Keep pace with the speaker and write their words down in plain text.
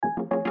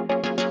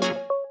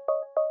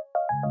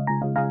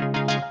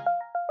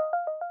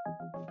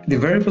The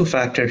variable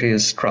factor here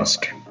is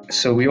trust.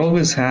 So we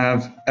always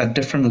have at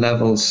different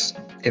levels,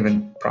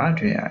 even prior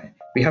to AI,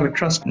 we have a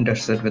trust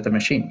deficit with the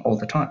machine all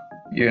the time.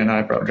 You and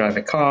I drive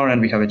a car and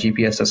we have a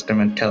GPS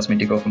system and it tells me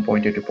to go from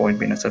point A to point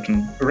B in a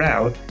certain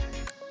route.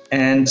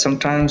 And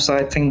sometimes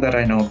I think that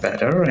I know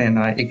better and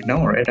I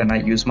ignore it and I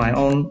use my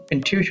own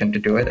intuition to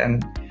do it.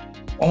 And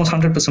almost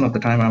 100% of the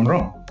time I'm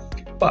wrong.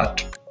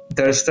 But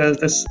there is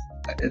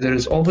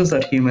always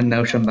that human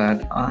notion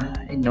that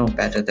I know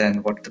better than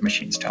what the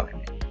machine's telling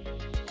me.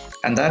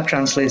 And that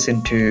translates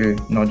into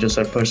not just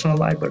our personal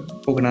life, but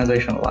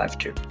organizational life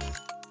too.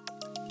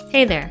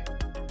 Hey there,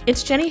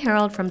 it's Jenny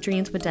Herald from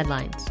Dreams with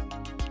Deadlines.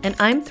 And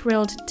I'm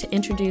thrilled to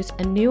introduce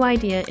a new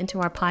idea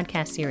into our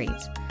podcast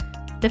series,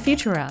 The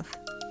Future of.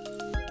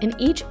 In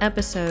each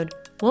episode,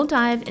 we'll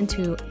dive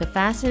into the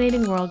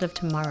fascinating world of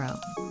tomorrow,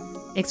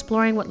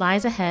 exploring what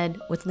lies ahead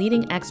with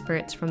leading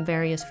experts from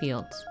various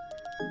fields.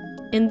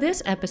 In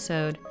this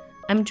episode,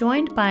 I'm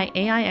joined by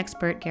AI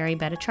expert Gary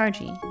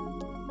Bhattacharjee.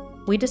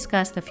 We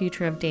discuss the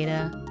future of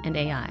data and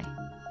AI.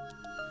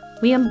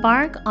 We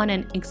embark on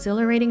an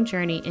exhilarating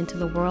journey into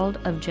the world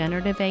of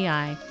generative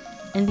AI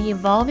and the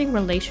evolving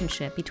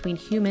relationship between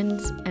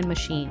humans and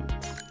machines.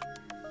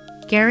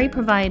 Gary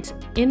provides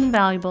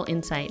invaluable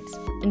insights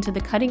into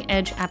the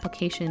cutting-edge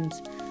applications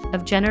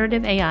of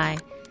generative AI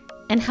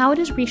and how it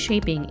is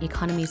reshaping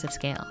economies of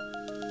scale.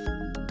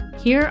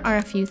 Here are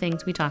a few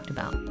things we talked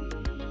about.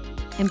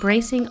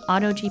 Embracing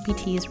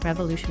AutoGPT's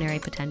revolutionary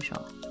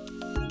potential,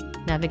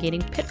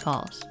 navigating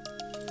pitfalls,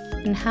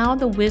 and how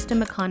the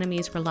wisdom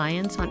economy's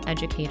reliance on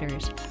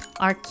educators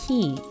are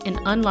key in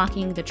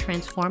unlocking the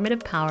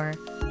transformative power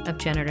of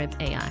generative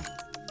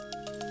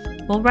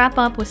AI. We'll wrap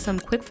up with some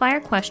quick-fire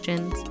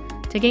questions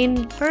to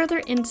gain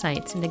further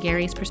insights into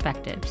Gary's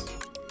perspectives.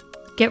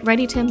 Get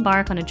ready to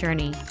embark on a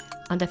journey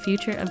on the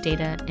future of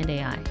data and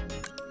AI.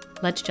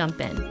 Let's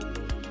jump in.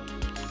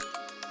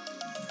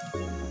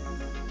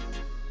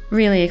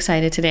 Really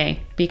excited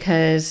today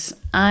because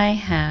I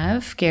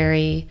have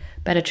Gary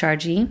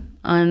Bhattacharjee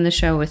on the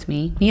show with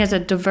me. He has a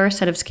diverse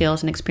set of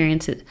skills and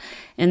experiences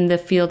in the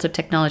fields of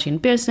technology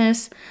and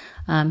business.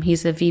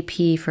 He's the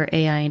VP for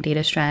AI and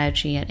data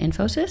strategy at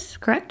Infosys,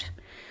 correct?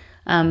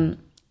 And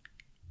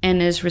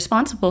is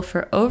responsible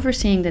for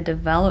overseeing the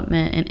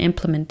development and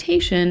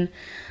implementation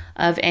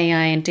of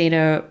AI and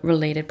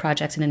data-related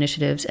projects and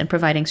initiatives and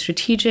providing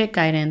strategic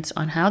guidance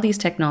on how these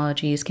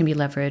technologies can be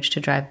leveraged to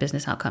drive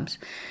business outcomes.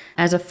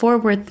 As a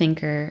forward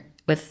thinker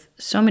with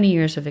so many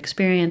years of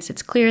experience,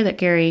 it's clear that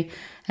Gary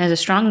has a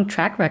strong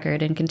track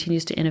record and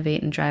continues to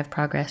innovate and drive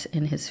progress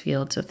in his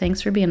field. So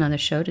thanks for being on the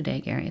show today,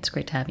 Gary. It's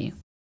great to have you.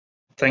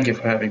 Thank you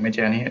for having me,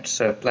 Jenny.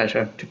 It's a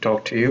pleasure to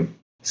talk to you.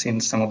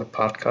 Seen some of the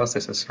podcasts.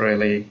 This is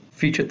really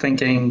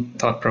future-thinking,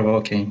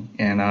 thought-provoking,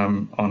 and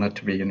I'm honored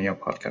to be in your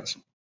podcast.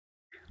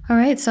 All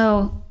right.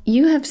 So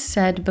you have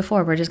said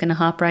before, we're just going to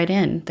hop right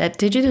in, that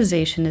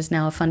digitization is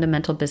now a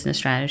fundamental business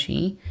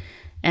strategy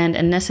and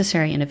a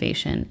necessary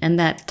innovation, and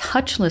that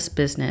touchless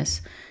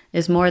business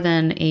is more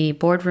than a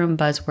boardroom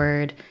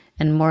buzzword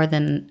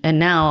and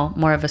now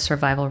more of a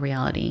survival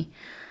reality.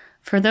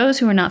 For those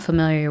who are not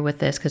familiar with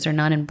this because they're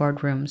not in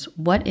boardrooms,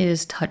 what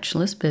is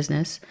touchless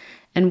business,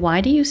 and why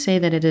do you say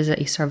that it is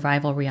a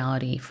survival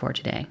reality for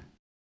today?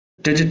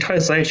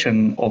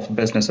 Digitization of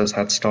businesses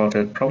had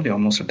started probably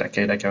almost a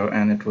decade ago,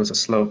 and it was a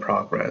slow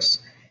progress.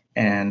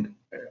 And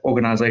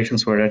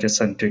organizations were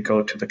reticent to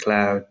go to the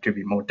cloud, to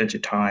be more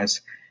digitized,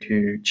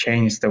 to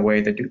change the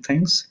way they do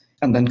things.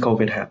 And then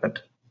COVID happened.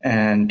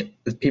 And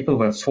the people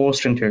were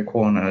forced into a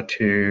corner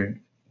to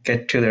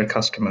get to their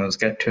customers,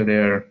 get to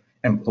their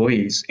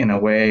employees in a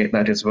way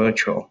that is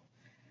virtual.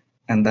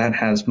 And that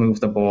has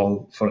moved the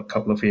ball for a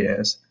couple of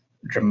years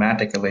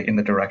dramatically in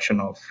the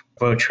direction of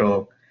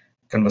virtual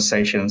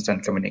conversations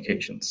and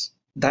communications.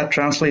 That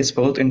translates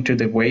both into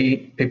the way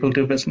people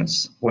do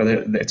business,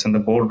 whether it's in the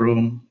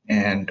boardroom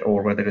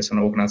or whether it's an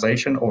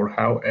organization or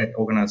how an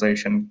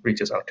organization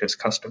reaches out to its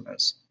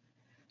customers.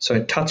 So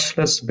a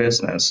touchless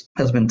business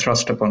has been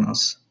thrust upon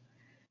us.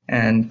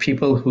 And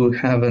people who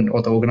haven't,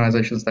 or the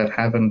organizations that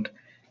haven't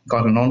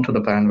gotten onto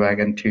the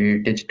bandwagon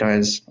to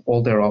digitize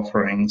all their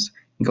offerings,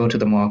 go to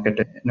the market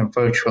in a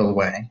virtual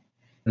way,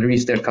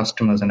 reach their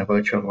customers in a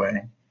virtual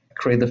way,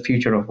 create the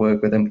future of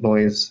work with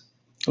employees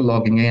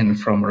logging in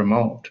from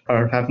remote,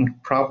 are having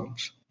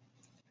problems.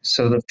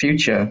 So the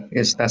future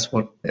that's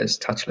what is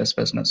touchless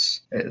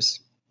business is.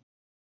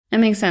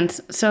 That makes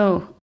sense.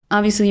 So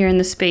obviously you're in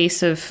the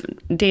space of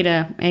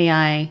data,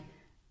 AI.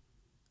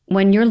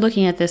 When you're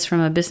looking at this from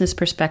a business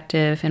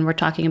perspective, and we're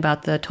talking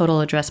about the total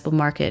addressable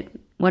market,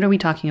 what are we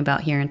talking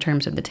about here in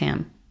terms of the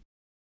TAM?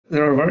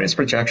 There are various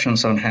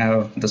projections on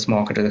how this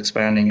market is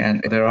expanding,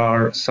 and there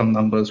are some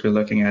numbers we're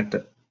looking at,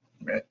 a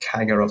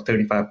CAGR of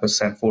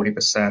 35%,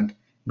 40%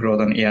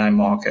 growth on AI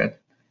market,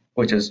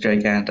 which is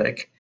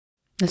gigantic.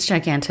 That's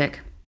gigantic.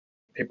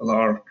 People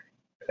are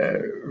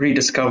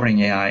rediscovering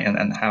AI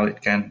and how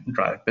it can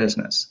drive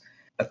business.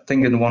 I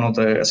think in one of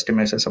the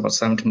estimates, it's about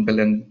 $17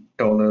 billion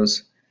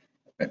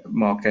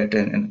market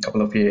in a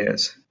couple of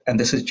years. And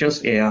this is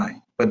just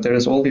AI. But there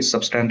is all these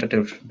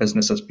substantive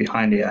businesses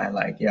behind AI,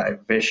 like AI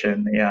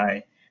vision,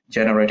 AI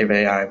generative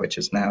AI, which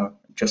is now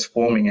just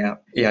forming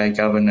out, AI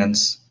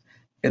governance.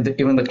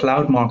 Even the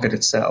cloud market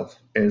itself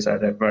is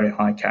at a very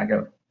high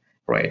CAGR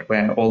rate,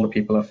 where all the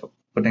people are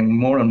putting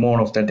more and more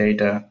of their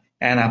data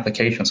and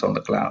applications on the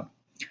cloud.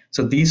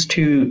 So these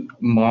two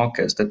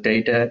markets, the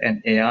data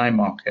and AI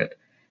market,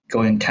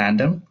 go in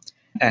tandem.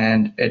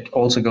 And it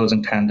also goes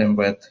in tandem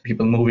with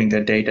people moving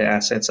their data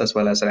assets as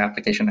well as their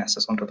application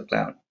assets onto the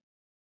cloud.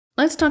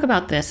 Let's talk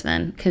about this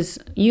then, because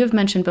you have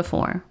mentioned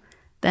before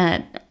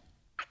that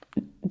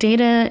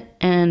data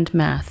and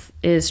math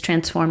is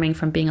transforming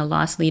from being a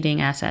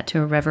loss-leading asset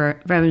to a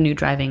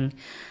revenue-driving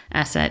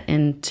asset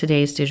in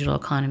today's digital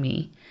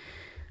economy.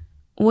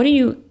 What do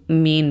you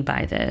mean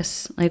by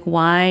this? Like,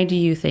 why do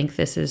you think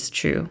this is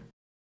true?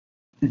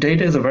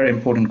 Data is a very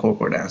important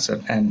corporate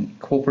asset, and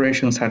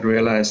corporations had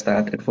realized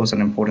that it was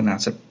an important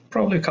asset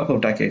probably a couple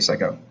of decades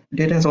ago.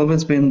 Data has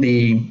always been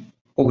the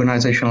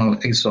organizational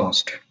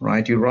exhaust,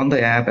 right? You run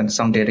the app and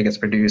some data gets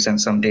produced and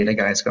some data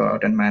guys go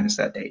out and manage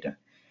that data.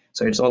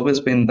 So it's always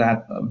been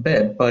that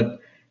bit, but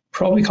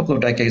probably a couple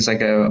of decades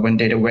ago when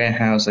data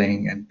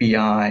warehousing and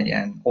BI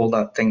and all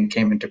that thing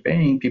came into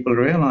being, people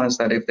realized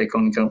that if they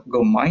can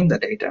go mine the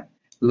data,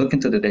 look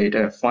into the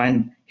data,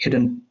 find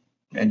hidden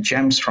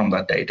gems from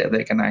that data,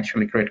 they can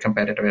actually create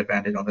competitive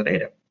advantage on the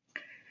data,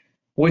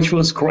 which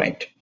was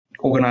great.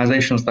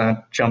 Organizations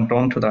that jumped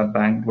onto that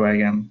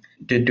bandwagon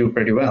did do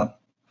pretty well.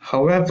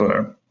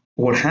 However,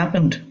 what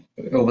happened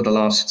over the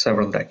last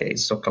several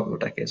decades, so a couple of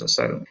decades or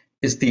so,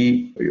 is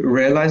the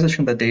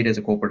realization that data is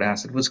a corporate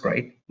asset was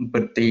great,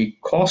 but the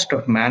cost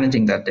of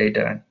managing that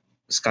data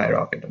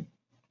skyrocketed.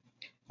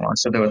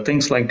 So there were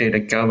things like data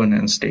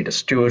governance, data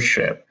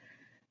stewardship.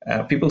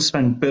 People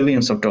spend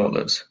billions of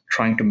dollars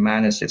trying to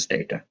manage this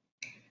data.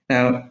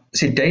 Now,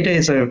 see, data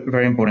is a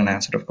very important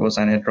asset, of course,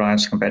 and it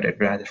drives competitive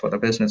advantage for the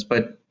business,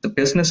 but the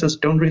businesses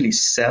don't really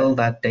sell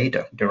that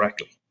data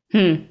directly.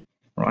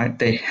 Right?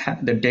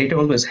 The data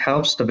always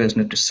helps the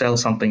business to sell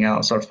something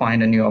else or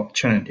find a new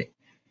opportunity.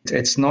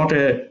 It's not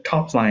a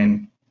top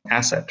line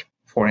asset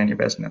for any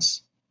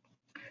business.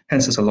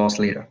 Hence, it's a loss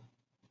leader,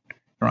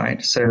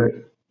 right? So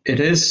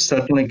it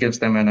certainly gives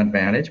them an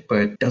advantage, but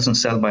it doesn't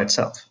sell by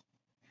itself.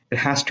 It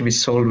has to be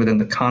sold within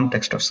the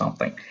context of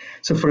something.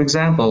 So, for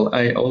example,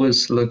 I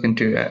always look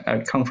into,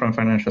 I come from a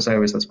financial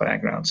services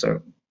background,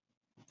 so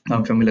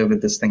I'm familiar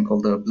with this thing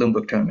called the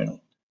Bloomberg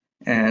terminal.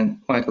 And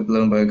Michael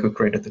Bloomberg, who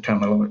created the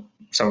terminal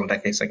several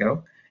decades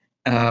ago,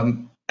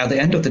 at the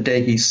end of the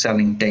day, he's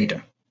selling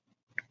data,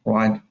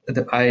 right?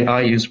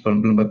 I use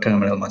Bloomberg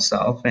terminal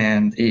myself,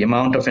 and the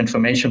amount of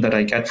information that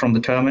I get from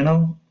the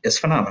terminal is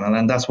phenomenal,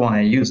 and that's why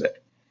I use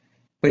it.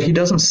 But he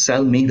doesn't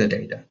sell me the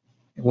data.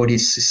 What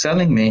he's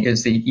selling me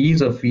is the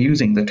ease of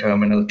using the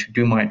terminal to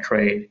do my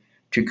trade,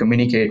 to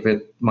communicate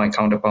with my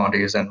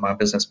counterparties and my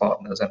business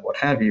partners and what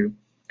have you.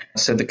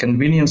 So the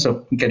convenience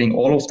of getting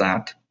all of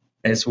that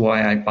is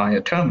why I buy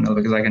a terminal,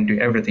 because I can do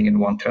everything in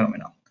one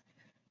terminal,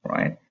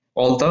 right?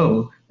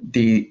 Although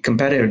the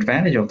competitive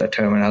advantage of that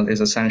terminal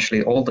is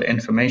essentially all the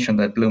information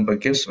that Bloomberg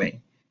gives me,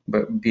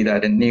 but be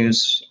that in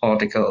news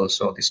articles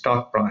or the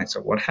stock price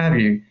or what have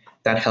you,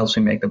 that helps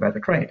me make the better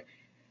trade.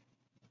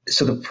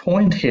 So the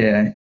point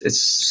here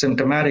is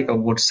symptomatic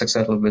of what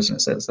successful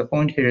business is. The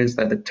point here is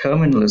that the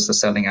terminal is the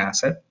selling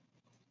asset,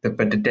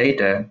 but the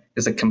data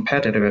is a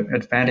competitive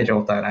advantage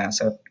of that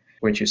asset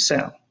which you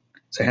sell.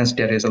 So hence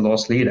data is a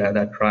loss leader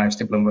that drives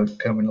the Bloomberg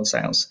terminal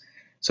sales.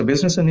 So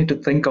businesses need to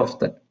think of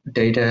the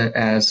data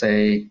as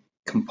a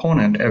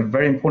component, a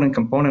very important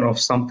component of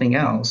something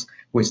else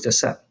which they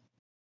sell.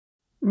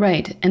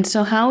 Right. And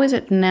so how is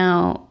it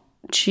now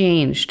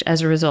changed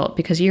as a result?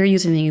 Because you're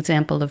using the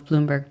example of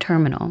Bloomberg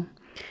terminal.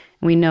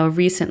 We know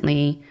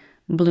recently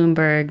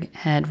Bloomberg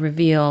had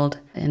revealed,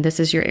 and this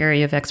is your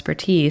area of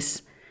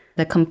expertise,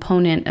 the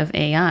component of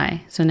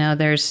AI. So now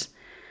there's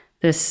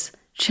this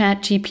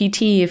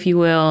ChatGPT, if you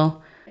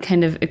will,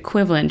 kind of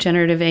equivalent,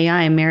 generative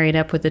AI married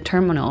up with the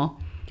terminal.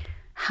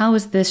 How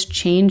is this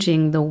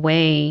changing the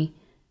way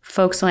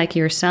folks like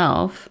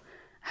yourself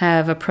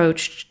have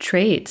approached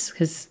trades?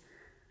 Because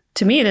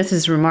to me, this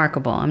is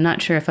remarkable. I'm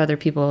not sure if other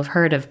people have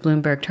heard of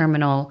Bloomberg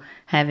terminal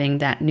having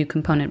that new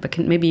component, but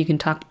maybe you can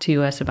talk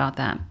to us about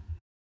that.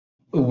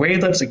 The way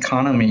that the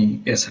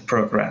economy is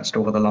progressed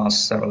over the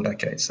last several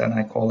decades, and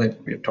I call it,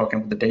 we're talking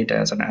about the data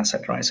as an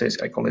asset, right? So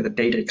I call it the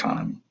data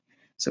economy.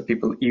 So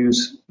people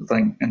use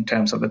things in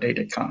terms of the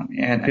data economy,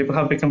 and people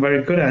have become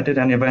very good at it.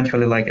 And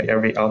eventually, like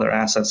every other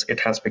asset, it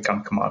has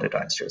become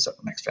commoditized to a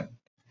certain extent.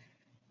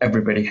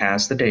 Everybody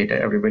has the data,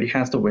 everybody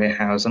has the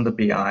warehouse and the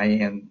BI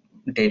and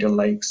data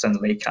lakes and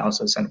lake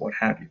houses and what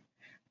have you,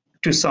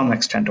 to some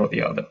extent or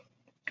the other.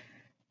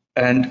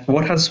 And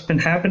what has been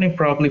happening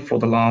probably for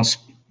the last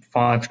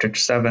 5 to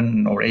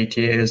 7 or 8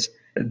 years,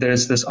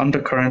 there's this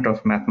undercurrent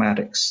of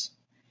mathematics,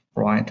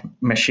 right?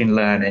 Machine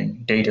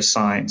learning, data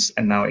science,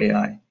 and now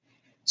AI.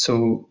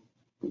 So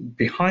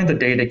behind the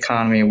data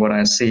economy, what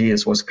I see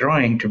is what's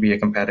growing to be a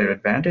competitive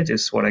advantage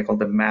is what I call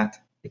the math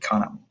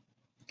economy.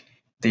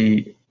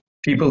 The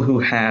people who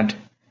had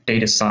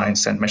data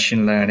science and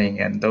machine learning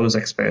and those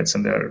experts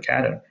in their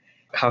category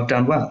have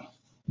done well.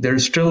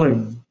 There's still a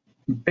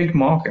big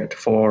market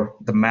for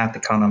the math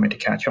economy to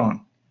catch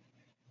on.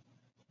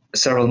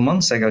 Several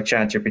months ago,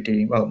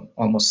 ChatGPT, well,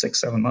 almost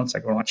 6-7 months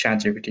ago,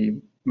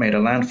 ChatGPT made a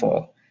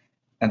landfall,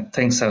 and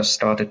things have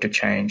started to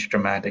change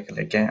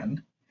dramatically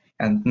again.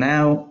 And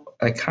now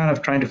I kind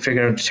of trying to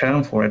figure out a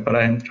term for it, but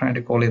I'm trying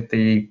to call it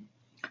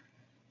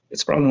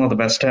it's probably not the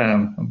best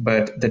term,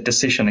 but the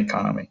decision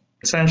economy.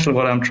 Essentially,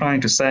 what I'm trying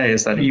to say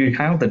is that you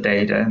have the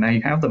data, and now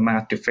you have the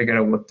math to figure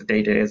out what the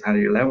data is, how do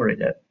you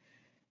leverage it.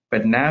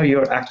 But now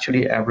you're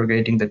actually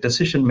aggregating the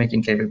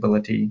decision-making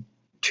capability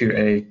to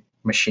a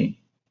machine.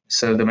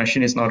 So the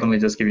machine is not only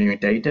just giving you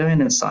data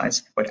and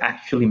insights, but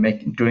actually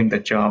doing the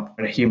job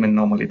that a human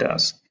normally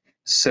does.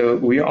 So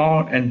we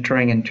are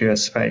entering into a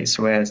space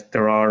where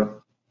there are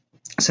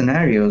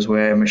scenarios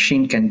where a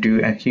machine can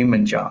do a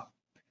human job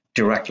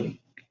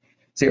directly.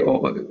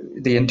 So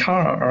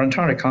our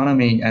entire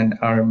economy and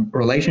our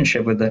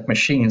relationship with the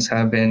machines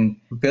have been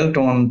built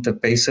on the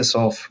basis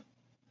of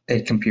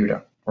a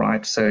computer,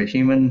 right? So a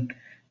human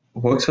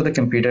works with a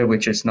computer,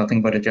 which is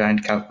nothing but a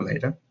giant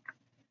calculator,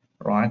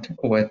 right?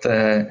 With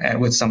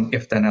some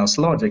if-then-else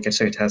logic.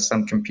 So it has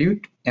some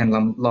compute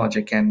and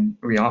logic, and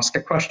we ask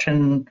a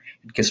question,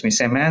 it gives me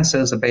some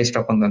answers. Based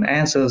upon the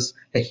answers,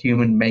 a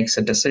human makes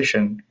a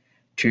decision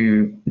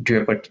to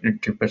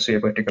pursue a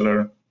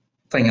particular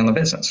thing in the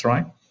business,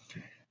 right?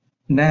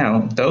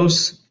 Now,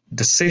 those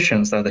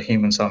decisions that the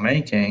humans are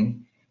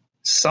making,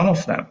 some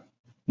of them,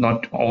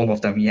 not all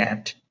of them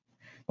yet,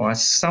 or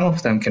some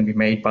of them can be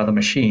made by the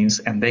machines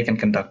and they can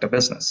conduct a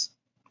business.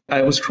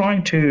 I was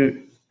trying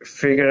to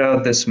figure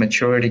out this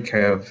maturity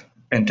curve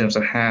in terms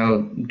of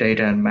how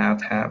data and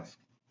math have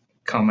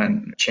come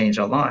and changed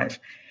our life.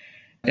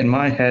 In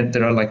my head,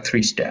 there are like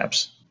 3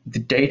 steps. The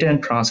data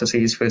and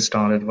processes first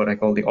started what I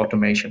call the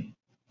automation,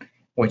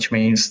 which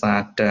means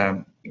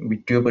that we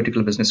do a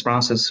particular business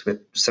process with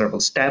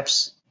several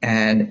steps,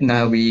 and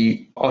now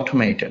we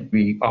automate it.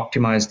 We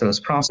optimize those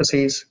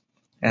processes,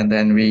 and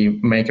then we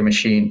make a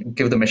machine,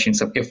 give the machine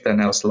some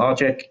if-then-else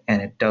logic,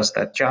 and it does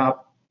that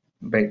job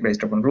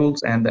based upon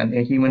rules, and then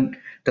a human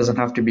doesn't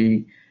have to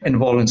be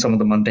involved in some of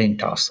the mundane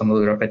tasks, some of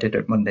the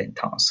repetitive mundane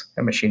tasks.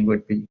 A machine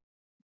would be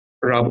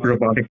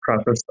robotic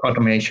process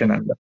automation.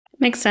 And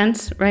makes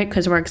sense, right?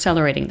 Because we're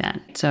accelerating that.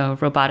 So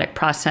robotic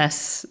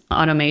process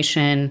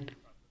automation,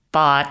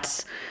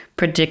 bots,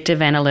 predictive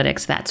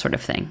analytics, that sort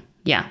of thing.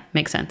 Yeah,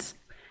 makes sense.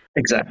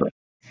 Exactly.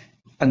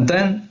 And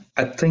then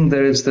I think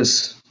there is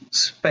this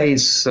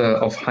space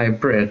of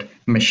hybrid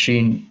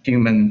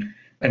machine-human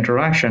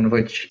interaction,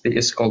 which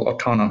is called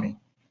autonomy.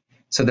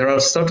 So there are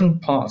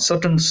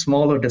certain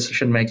smaller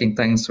decision-making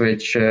things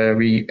which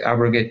we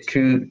aggregate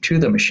to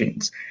the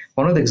machines.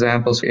 One of the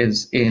examples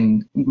is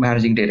in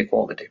managing data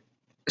quality.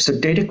 So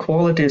data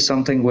quality is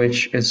something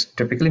which is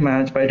typically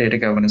managed by data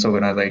governance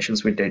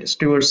organizations with data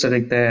stewards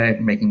sitting there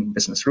making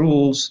business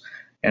rules,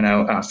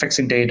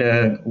 fixing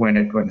data when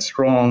it's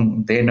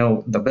wrong. They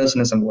know the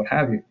business and what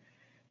have you.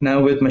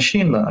 Now with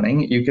machine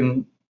learning, you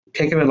can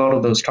take away a lot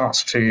of those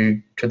tasks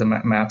to the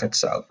math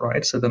itself,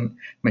 right? So the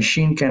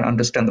machine can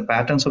understand the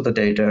patterns of the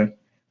data,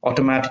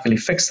 automatically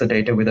fix the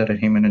data without a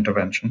human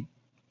intervention,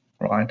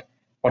 right?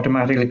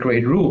 Automatically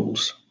create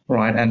rules,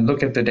 right? And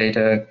look at the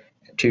data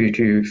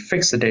to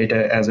fix the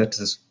data as it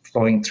is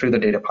flowing through the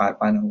data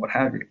pipeline and what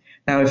have you.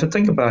 Now, if you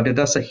think about it,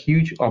 that's a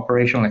huge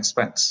operational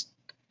expense,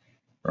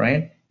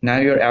 right? Now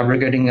you're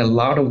aggregating a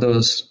lot of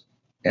those,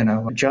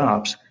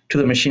 jobs to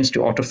the machines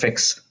to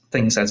auto-fix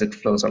things as it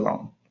flows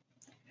along.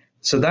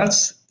 So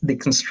that's the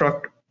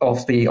construct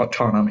of the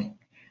autonomy.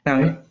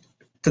 Now,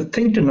 the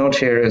thing to note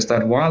here is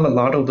that while a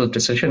lot of the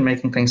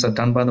decision-making things are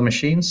done by the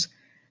machines,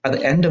 at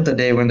the end of the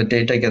day, when the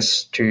data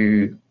gets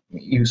to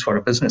use for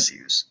a business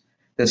use,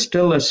 there's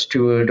still a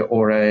steward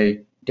or a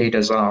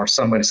data czar,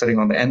 somebody sitting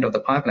on the end of the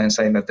pipeline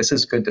saying that this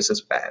is good, this is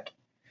bad.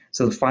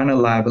 So the final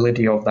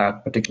liability of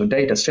that particular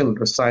data still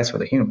resides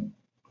with a human.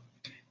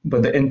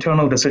 But the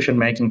internal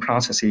decision-making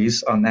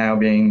processes are now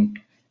being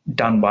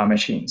done by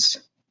machines.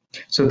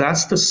 So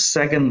that's the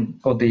second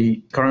or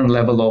the current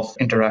level of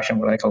interaction,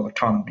 what I call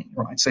autonomy,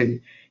 right? So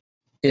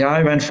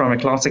AI went from a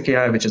classic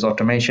AI, which is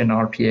automation,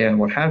 RPA, and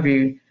what have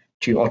you,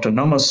 to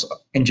autonomous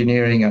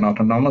engineering and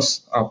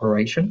autonomous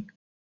operation.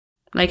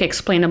 Like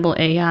explainable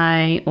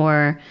AI,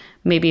 or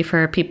maybe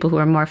for people who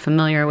are more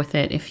familiar with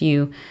it, if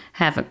you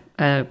have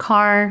a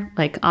car,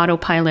 like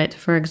autopilot,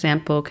 for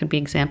example, could be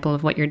an example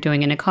of what you're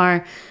doing in a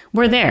car.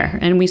 We're there,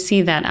 and we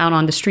see that out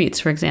on the streets,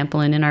 for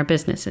example, and in our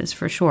businesses,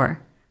 for sure.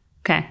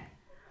 Okay.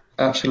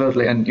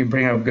 Absolutely, and you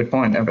bring up a good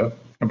point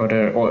about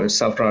a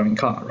self-driving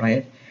car,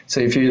 right? So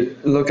if you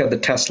look at the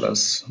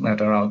Teslas that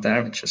are out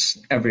there, which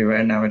is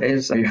everywhere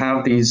nowadays, you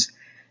have these,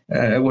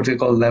 what we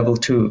call level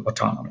 2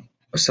 autonomy.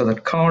 So the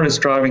car is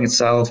driving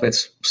itself,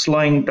 it's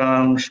slowing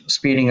down,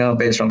 speeding up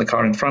based on the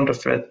car in front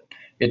of it.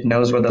 It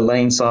knows where the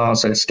lanes are,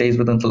 so it stays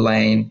within the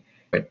lane.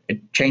 But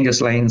it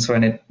changes lanes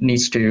when it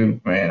needs to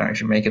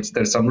actually make it.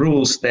 There's some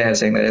rules there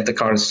saying that if the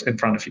car is in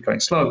front of you going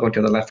slow, go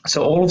to the left.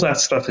 So all of that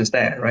stuff is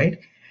there, right?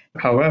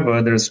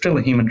 However, there is still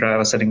a human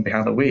driver sitting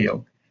behind the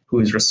wheel who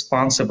is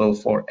responsible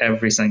for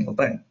every single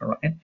thing,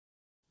 right?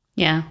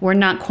 Yeah, we're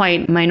not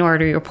quite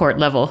Minority Report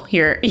level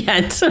here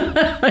yet.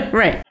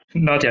 Right.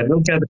 Not yet.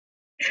 We'll get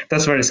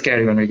That's very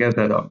scary when we get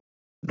there, though.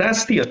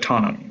 That's the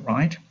autonomy,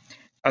 right?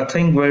 I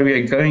think where we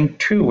are going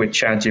to with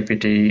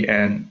ChatGPT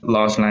and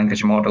large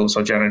language models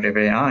or generative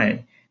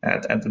AI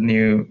at the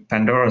new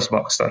Pandora's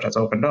box that has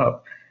opened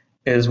up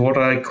is what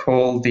I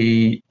call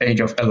the age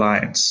of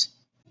alliance.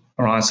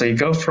 All right, so you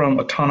go from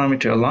autonomy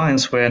to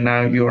alliance, where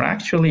now you're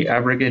actually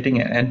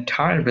aggregating an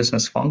entire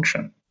business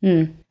function,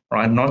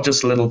 right? Not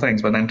just little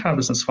things, but the entire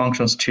business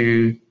functions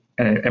to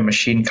a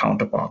machine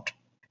counterpart.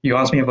 You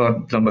asked me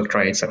about Bloomberg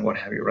trades and what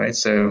have you, right?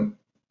 So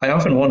I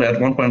often wonder, at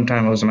one point in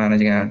time, I was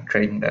managing a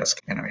trading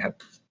desk. We had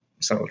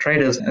several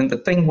traders, and the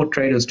thing what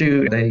traders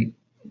do, they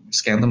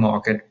scan the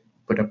market,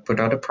 put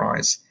out a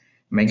price,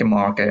 make a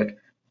market,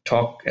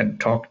 talk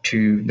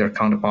to their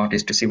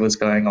counterparties to see what's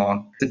going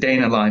on. The day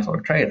in the life of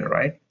a trader,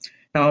 right?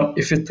 Now,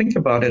 if you think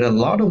about it, a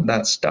lot of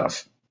that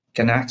stuff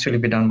can actually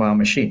be done by a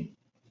machine.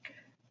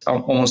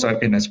 Almost like,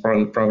 it's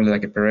probably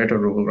like a Pareto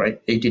rule,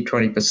 right?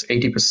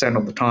 80%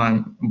 of the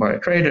time by a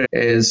trader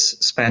is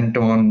spent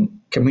on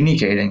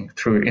communicating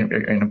through,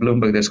 in a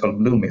Bloomberg, there's called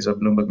Bloomies or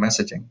Bloomberg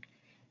messaging,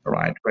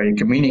 right? Where you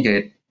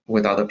communicate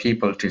with other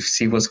people to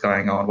see what's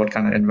going on, what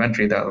kind of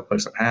inventory the other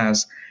person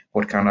has,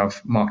 what kind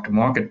of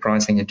mark-to-market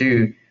pricing you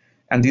do.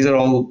 And these are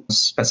all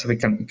specific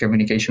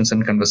communications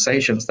and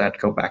conversations that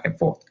go back and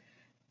forth.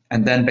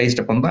 And then based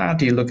upon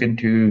that, you look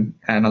into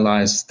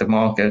analyze the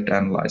market,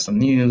 analyze the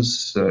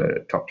news,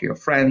 talk to your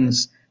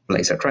friends,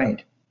 place a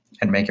trade,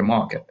 and make a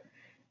market.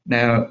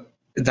 Now,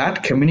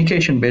 that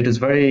communication bit is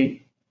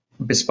very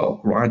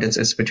bespoke, right?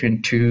 It's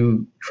between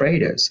two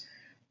traders.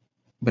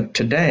 But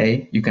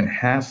today, you can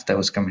have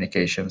those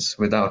communications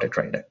without a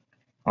trader,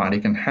 right? You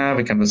can have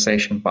a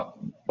conversation but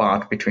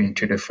between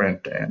two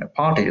different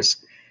parties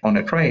on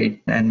a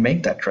trade and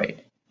make that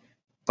trade,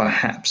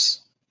 perhaps.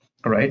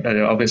 Right?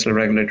 Obviously,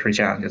 regulatory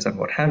challenges and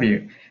what have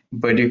you.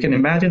 But you can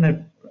imagine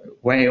a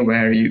way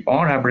where you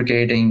are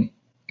abrogating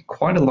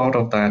quite a lot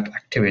of that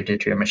activity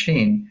to a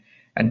machine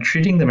and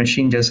treating the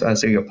machine just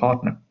as your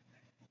partner.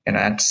 And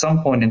at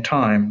some point in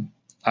time,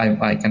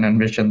 I can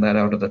envision that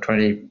out of the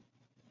 20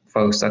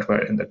 folks that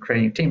were in the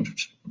trading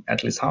teams,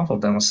 at least half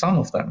of them or some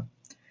of them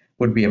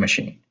would be a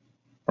machine,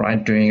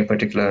 right? Doing a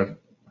particular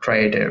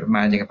trade,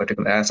 managing a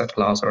particular asset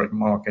class or a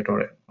market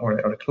or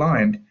a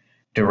client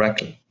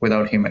directly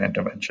without human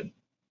intervention.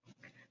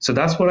 So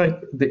that's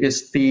what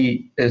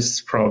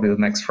is probably the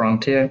next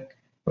frontier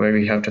where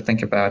we have to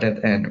think about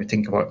it, and we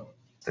think about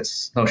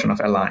this notion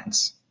of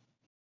alliance.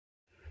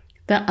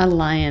 The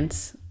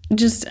alliance,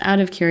 just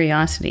out of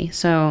curiosity.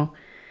 So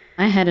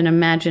I had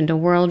imagined a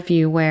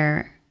worldview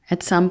where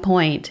at some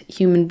point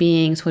human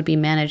beings would be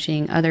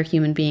managing other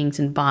human beings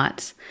and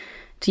bots.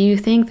 Do you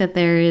think that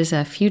there is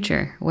a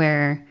future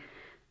where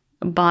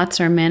bots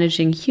are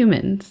managing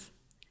humans?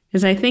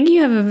 Because I think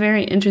you have a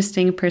very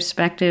interesting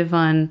perspective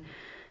on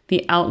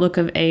the outlook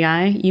of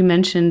AI. You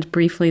mentioned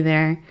briefly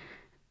there.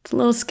 It's a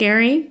little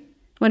scary.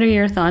 What are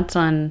your thoughts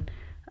on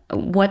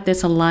what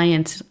this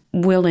alliance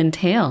will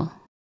entail?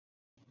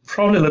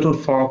 Probably a little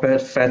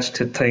far-fetched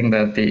to think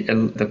that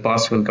the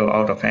boss will go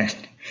out of hand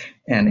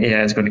and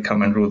AI is going to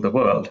come and rule the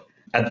world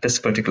at this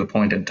particular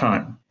point in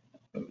time.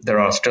 There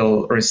are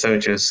still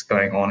researches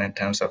going on in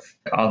terms of,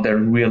 are there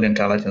real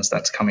intelligence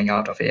that's coming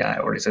out of AI,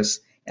 or is this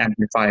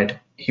amplified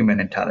human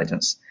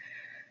intelligence?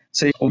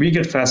 So we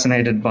get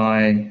fascinated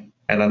by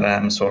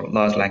LLMs or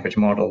large language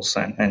models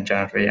and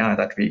generative AI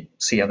that we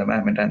see at the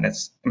moment, and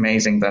it's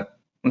amazing that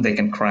they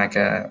can crack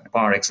a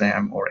bar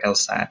exam or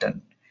LSAT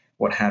and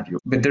what have you.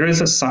 But there is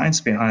a science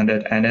behind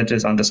it, and it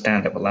is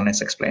understandable and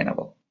it's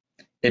explainable.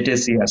 It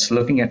is, yes,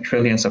 looking at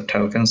trillions of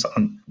tokens,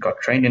 got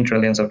trained in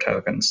trillions of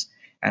tokens,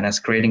 and as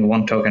creating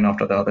one token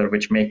after the other,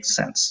 which makes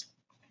sense.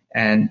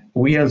 And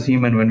we as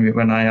human,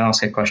 when I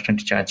ask a question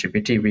to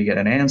ChatGPT, we get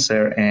an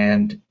answer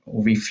and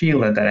we feel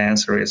that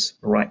answer is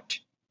right.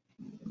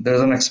 There's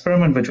an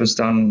experiment which was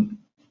done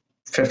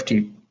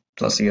 50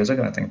 plus years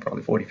ago, I think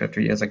probably 40,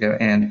 50 years ago.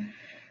 And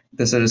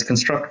this is a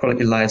construct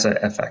called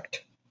ELIZA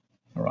effect.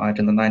 Right,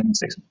 in the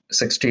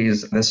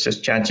 1960s, this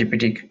just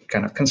ChatGPT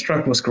kind of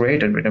construct was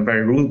created in a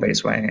very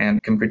rule-based way.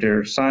 And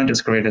computer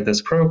scientists created this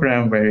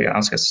program where you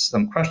ask us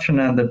some question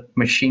and the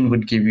machine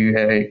would give you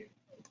a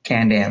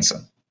canned answer.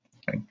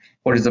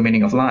 What is the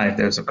meaning of life?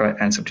 There's a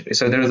correct answer to it.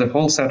 So there is a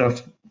whole set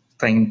of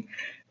thing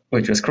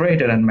which was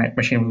created, and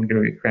machine will give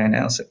you a correct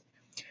answer.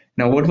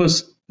 Now,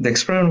 the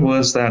experiment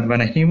was that when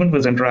a human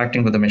was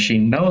interacting with the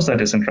machine, knows that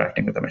it's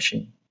interacting with the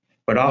machine.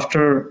 But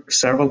after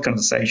several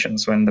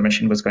conversations, when the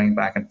machine was going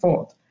back and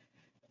forth,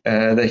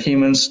 the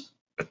humans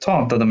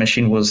thought that the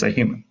machine was a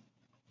human.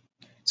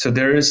 So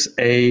there is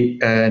a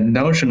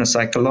notion, a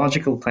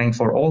psychological thing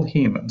for all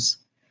humans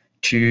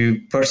to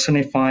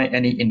personify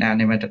any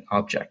inanimate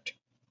object,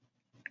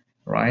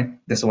 right?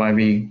 This is why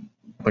we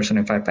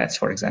personify pets,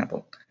 for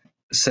example.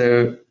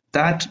 So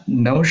that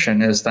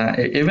notion is that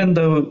even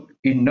though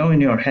you know in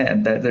your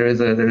head that there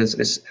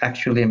is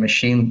actually a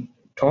machine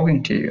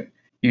talking to you,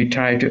 you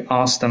try to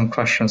ask them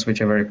questions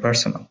which are very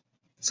personal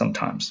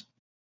sometimes.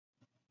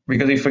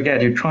 Because you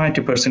forget, you try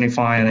to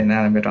personify an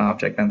inanimate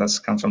object, and that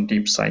comes from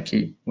deep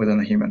psyche within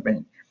a human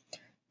being.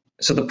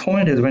 So the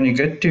point is, when you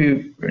get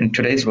to, in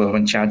today's world,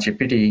 when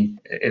ChatGPT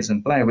is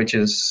in play, which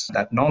is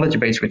that knowledge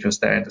base which was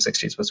there in the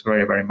 60s was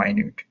very, very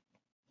minute.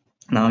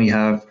 Now you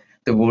have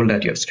the world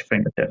at your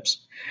fingertips.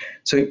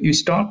 So you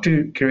start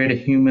to create a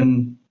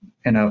human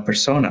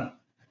persona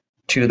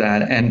to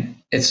that. And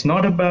it's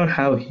not about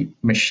how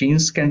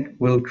machines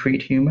will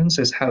treat humans,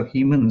 it's how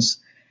humans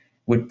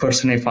would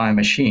personify a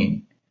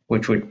machine,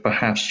 which would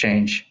perhaps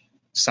change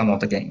some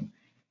of the game.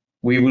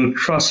 We will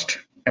trust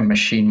a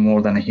machine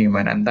more than a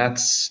human, and that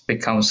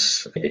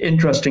becomes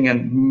interesting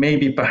and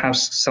maybe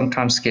perhaps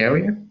sometimes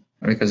scarier,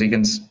 because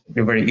you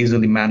very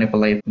easily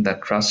manipulate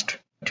that trust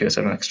to a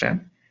certain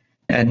extent,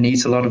 and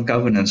needs a lot of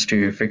governance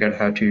to figure out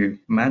how to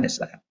manage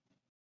that.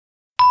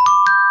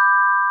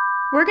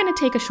 We're going to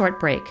take a short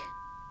break.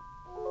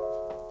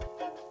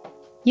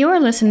 You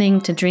are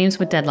listening to Dreams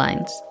with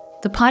Deadlines,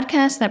 the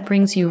podcast that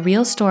brings you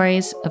real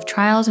stories of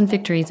trials and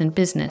victories in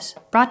business,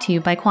 brought to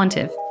you by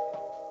Quantive.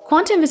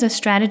 Quantive is a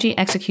strategy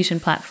execution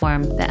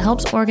platform that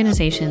helps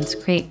organizations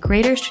create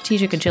greater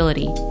strategic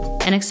agility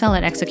and excel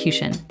at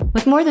execution.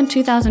 With more than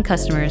 2,000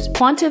 customers,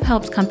 Quantive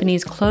helps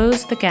companies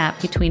close the gap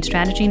between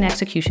strategy and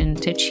execution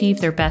to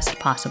achieve their best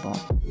possible.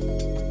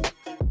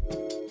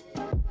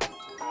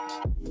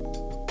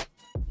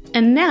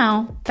 And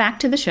now, back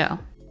to the show.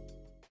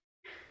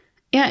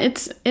 Yeah,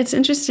 it's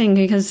interesting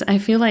because I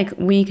feel like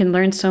we can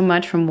learn so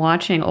much from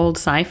watching old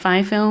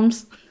sci-fi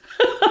films.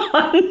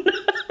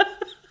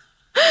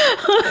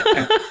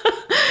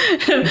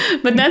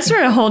 But that's for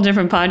a whole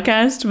different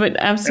podcast, but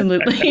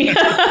absolutely.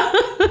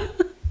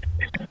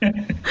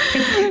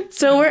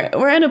 So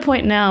we're at a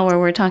point now where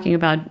we're talking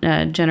about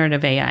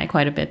generative AI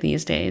quite a bit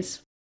these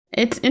days.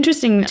 It's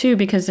interesting too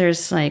because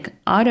there's like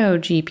auto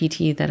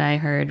GPT that I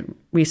heard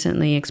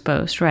recently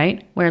exposed,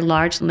 right? Where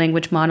large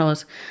language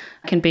models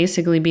can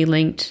basically be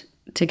linked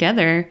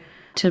together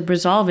to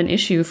resolve an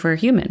issue for a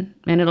human,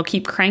 and it'll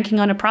keep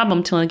cranking on a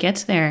problem till it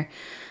gets there.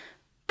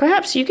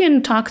 Perhaps you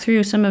can talk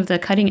through some of the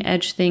cutting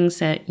edge things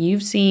that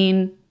you've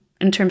seen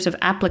in terms of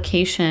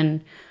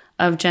application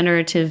of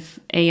generative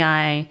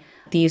AI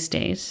these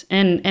days,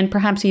 and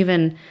perhaps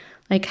even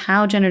like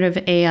how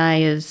generative AI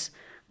is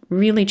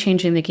really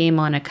changing the game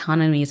on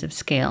economies of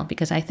scale,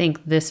 because I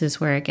think this is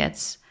where it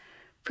gets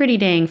pretty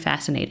dang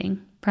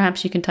fascinating.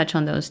 Perhaps you can touch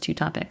on those two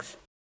topics.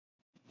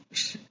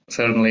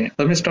 Certainly.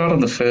 Let me start on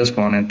the first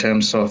one in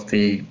terms of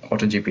the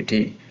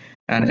AutoGPT.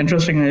 And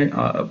interestingly,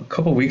 a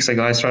couple of weeks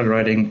ago, I started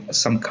writing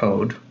some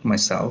code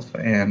myself,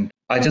 and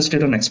I just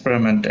did an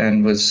experiment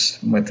and was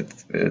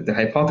with the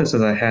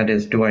hypothesis I had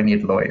is, do I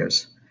need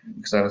lawyers?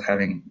 Because I was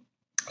having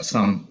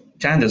some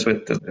challenges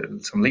with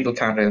some legal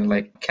counsel,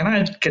 like, can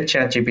I get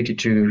ChatGPT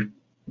to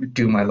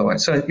do my lawyer?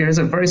 So here's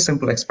a very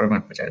simple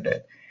experiment which I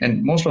did.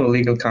 And most of the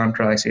legal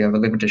contracts, you have a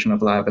limitation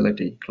of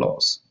liability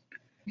clause.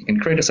 You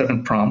can create a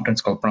certain prompt, and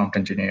it's called prompt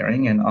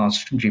engineering, and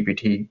ask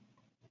GPT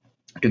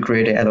to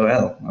create a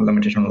LOL, a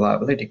limitation of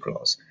liability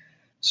clause.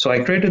 So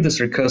I created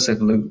this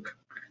recursive loop,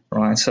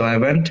 right? So I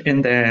went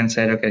in there and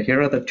said, okay, here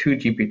are the two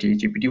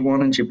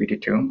GPT-1 and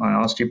GPT-2. I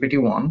asked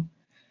GPT-1,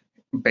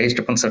 based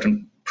upon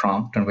certain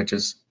prompt, and which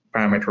is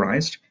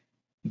parameterized,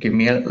 give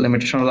me a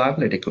limitation of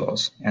liability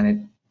clause, and it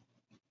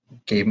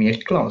gave me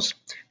a clause.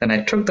 Then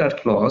I took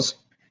that clause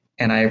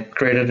and I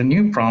created a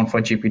new prompt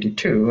for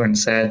GPT-2 and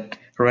said,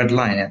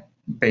 redline it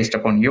based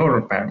upon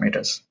your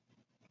parameters,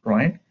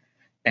 right?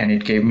 And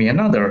it gave me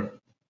another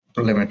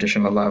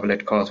limitation of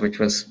liability clause, which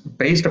was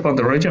based upon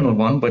the original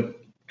one, but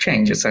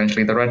changed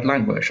essentially the red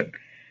line version.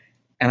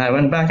 And I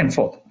went back and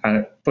forth.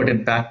 I put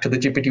it back to the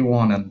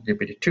GPT-1 and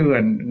GPT-2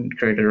 and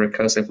created a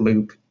recursive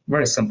loop,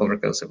 very simple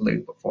recursive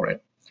loop for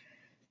it.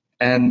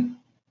 And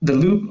the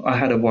loop, I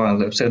had a while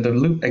loop. So the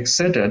loop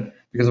exited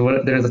because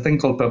there's a thing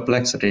called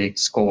perplexity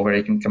score where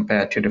you can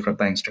compare two different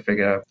things to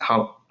figure out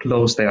how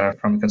close they are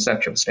from a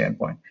conceptual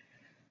standpoint.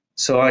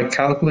 So I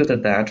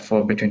calculated that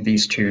for between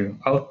these two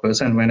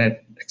outputs, and when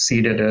it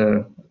exceeded,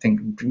 I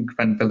think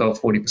went below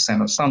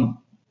 40% of some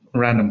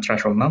random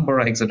threshold number,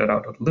 I exited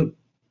out of the loop.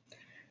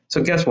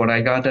 So guess what?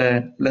 I got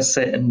let's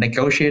say, a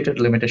negotiated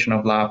limitation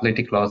of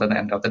liability clause at the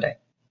end of the day.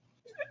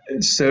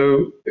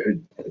 So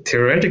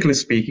theoretically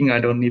speaking, I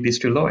don't need these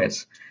two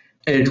lawyers.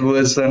 It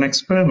was an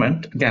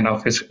experiment. Again,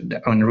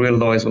 real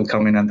lawyers will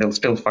come in and they'll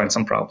still find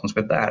some problems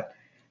with that.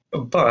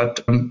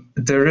 But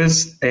there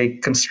is a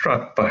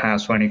construct,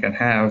 perhaps, when you can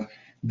have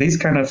these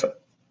kind of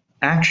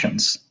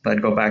actions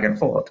that go back and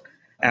forth,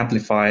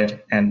 amplified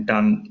and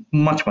done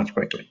much, much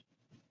quickly.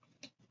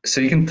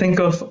 So you can think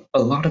of a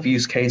lot of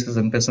use cases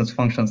and business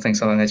functions,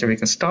 things of that nature. We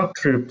can start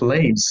to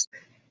replace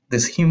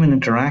this human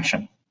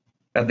interaction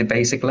at the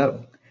basic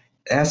level.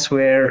 That's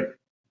where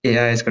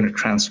AI is going to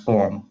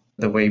transform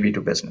the way we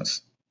do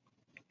business.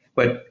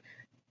 But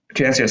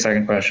to answer your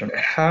second question,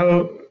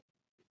 how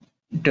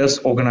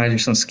does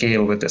organization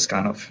scale with this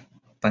kind of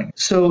thing?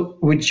 So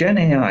with Gen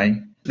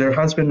AI, there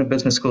has been a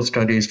business school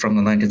studies from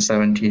the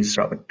 1970s,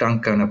 Robert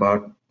Duncan,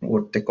 about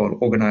what they call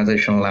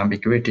organizational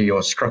ambiguity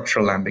or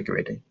structural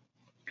ambiguity.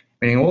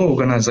 Meaning all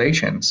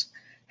organizations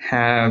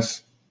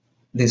have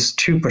these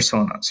two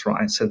personas,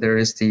 right? So there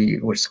is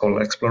what's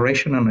called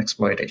exploration and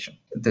exploitation.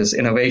 There's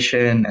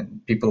innovation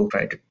and people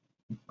try to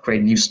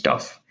create new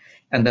stuff.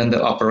 And then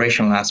the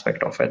operational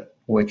aspect of it,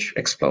 which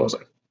explores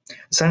it.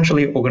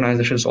 Essentially,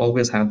 organizations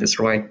always have this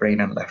right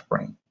brain and left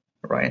brain,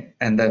 right?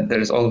 And then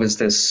there's always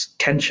this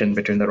tension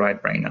between the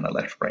right brain and the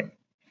left brain.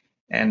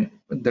 And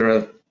there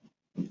are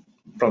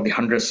probably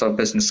hundreds of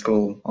business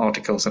school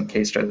articles and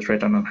case studies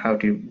written on how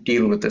to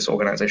deal with this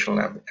organizational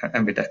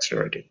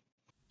ambidexterity.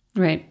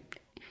 Right.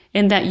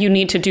 And that you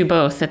need to do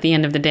both at the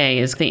end of the day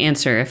is the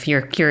answer if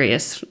you're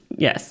curious.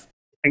 Yes.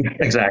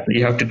 Exactly.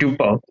 You have to do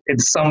both in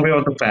some way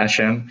or the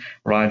fashion,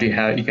 right?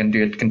 You can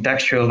do it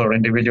contextual or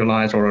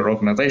individualized or at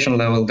organization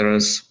level.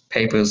 There's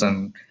papers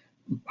and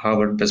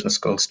Harvard Business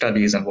School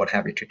studies and what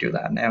have you to do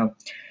that now.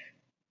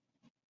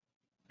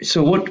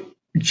 So what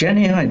Gen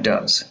AI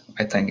does,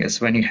 I think,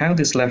 is when you have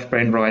this left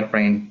brain, right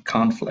brain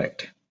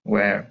conflict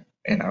where,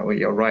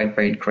 your right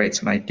brain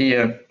creates an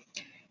idea,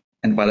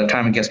 and by the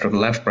time it gets to the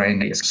left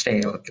brain, it's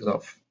stale because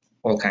of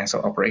all kinds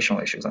of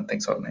operational issues and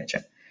things of that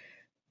nature.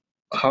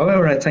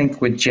 However, I think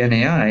with Gen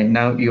AI,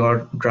 now you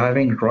are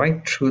driving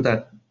right through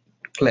that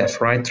cliff,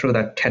 right through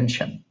that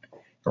tension,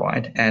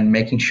 right? And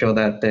making sure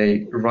that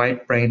the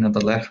right brain and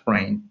the left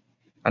brain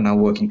are now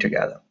working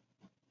together.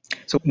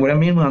 So what I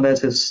mean by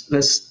that is,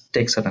 let's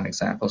take certain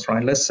examples,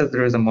 right? Let's say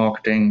there is a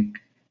marketing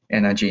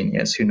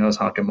genius who knows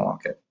how to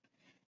market.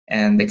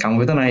 And they come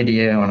with an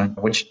idea on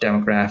which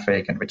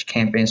demographic and which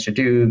campaigns to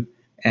do,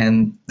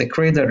 and they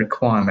create the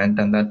requirement,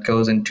 and that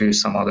goes into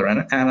some other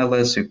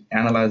analysts who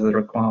analyze the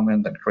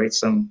requirement and create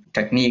some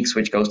techniques,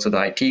 which goes to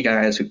the IT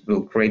guys who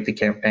will create the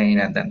campaign,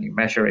 and then you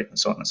measure it and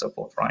so on and so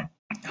forth, right?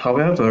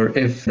 However,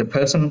 if the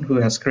person who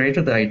has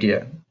created the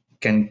idea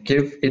can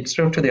give it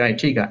straight to the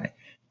IT guy,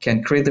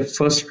 can create the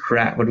first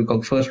draft, what we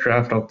call first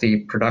draft of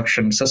the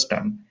production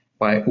system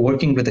by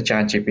working with the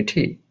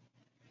ChatGPT,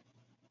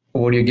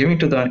 what you're giving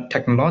to the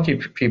technology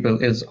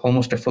people is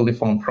almost a fully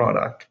formed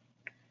product,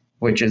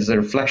 which is a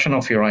reflection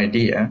of your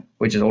idea,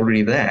 which is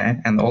already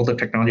there, and all the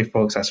technology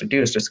folks has to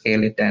do is to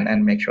scale it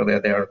and make sure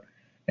that they're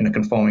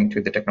conforming to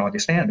the technology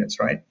standards,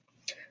 right?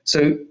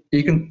 So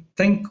you can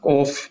think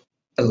of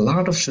a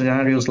lot of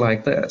scenarios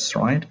like this,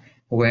 right,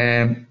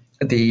 where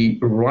the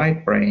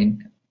right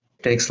brain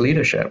takes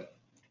leadership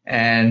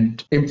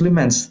and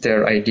implements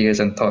their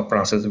ideas and thought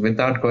process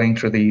without going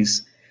through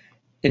these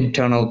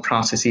internal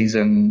processes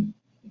and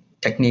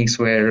techniques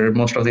where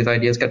most of these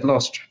ideas get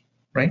lost,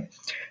 right?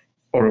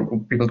 Or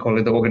people call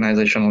it the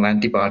organizational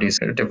antibodies,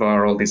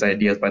 devour all these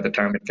ideas by the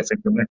time it gets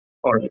implemented.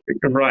 Or,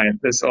 right,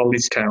 there's all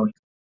these terms.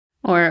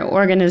 Or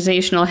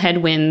organizational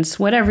headwinds,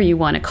 whatever you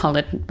want to call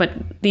it. But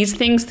these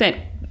things that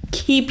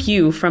keep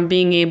you from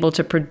being able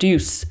to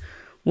produce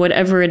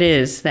whatever it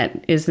is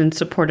that is in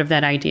support of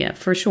that idea,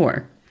 for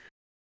sure.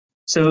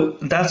 So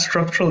that's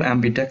structural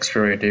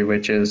ambidexterity,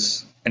 which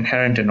is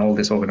inherent in all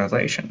this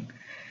organization.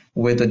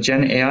 With the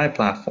Gen AI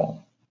platform,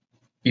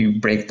 you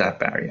break that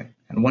barrier.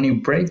 And when you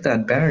break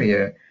that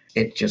barrier,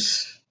 it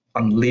just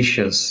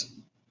unleashes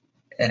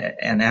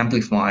and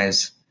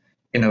amplifies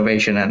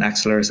innovation and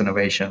accelerates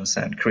innovations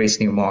and creates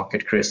new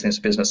market, creates new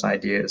business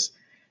ideas,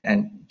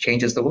 and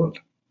changes the world.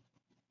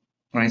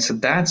 Right? So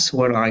that's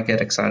what I get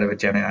excited with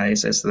Gen AI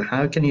is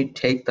how can you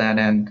take that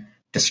and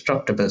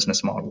disrupt a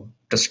business model,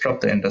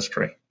 disrupt the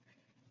industry,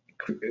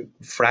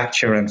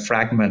 fracture and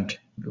fragment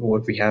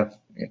what we have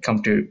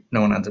come to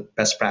known as the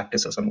best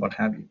practices and what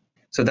have you.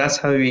 So that's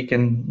how we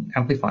can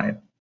amplify it.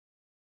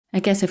 I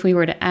guess if we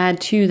were to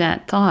add to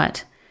that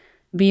thought,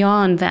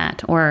 beyond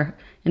that, or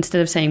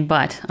instead of saying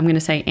but, I'm going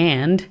to say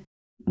and,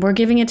 we're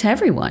giving it to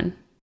everyone.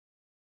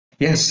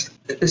 Yes.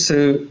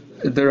 So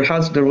there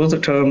was a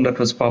term that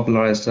was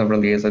popularized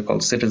several years ago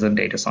called citizen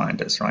data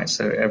scientists, right?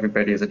 So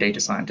everybody is a data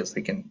scientist.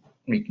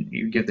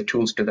 You give the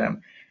tools to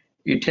them.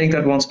 You take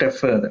that one step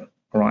further,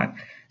 right?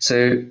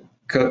 So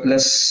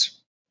let's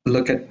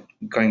look at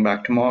going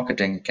back to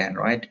marketing again,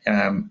 right?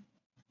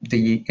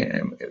 The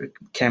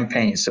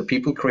campaigns. So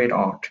people create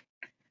art,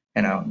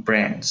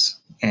 brands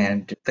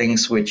and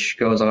things which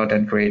goes out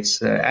and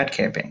creates ad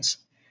campaigns.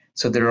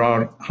 So there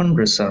are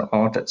hundreds of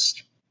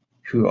artists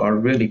who are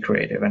really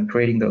creative and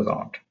creating those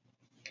art.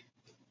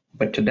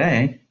 But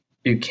today,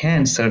 you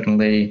can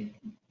certainly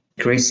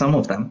create some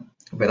of them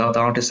without the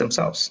artists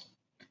themselves.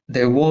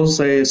 There was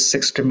a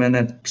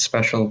 60-minute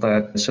special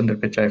that Sundar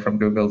Pichai from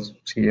Google's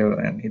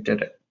CEO, and he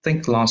did it, I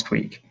think last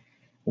week,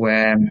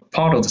 where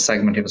part of the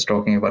segment he was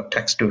talking about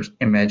text to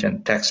image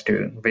and text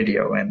to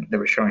video, and they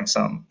were showing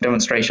some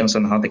demonstrations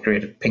on how they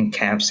created pink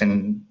caps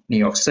in New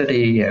York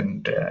City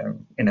and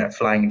in a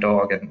flying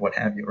dog and what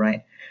have you,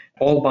 right?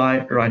 All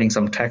by writing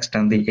some text,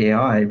 and the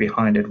AI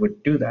behind it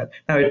would do that.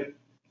 Now,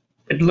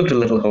 it looked a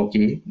little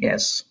hokey,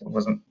 yes, it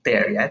wasn't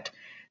there yet,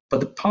 but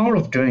the power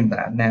of doing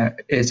that now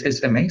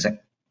is amazing.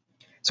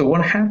 So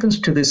what happens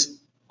to this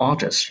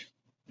artist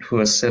who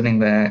is sitting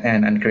there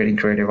and creating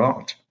creative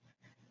art?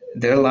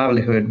 Their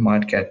livelihood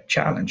might get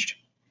challenged.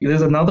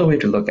 There's another way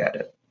to look at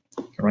it,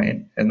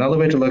 right? Another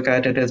way to look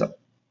at it is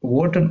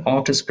what an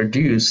artist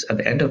produces at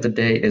the end of the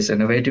day is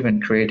innovative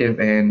and creative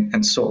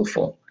and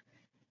soulful.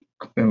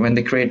 When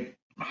they create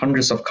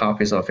hundreds of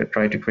copies of it,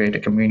 try to create a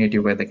community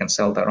where they can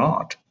sell their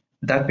art,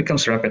 that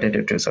becomes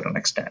repetitive to a certain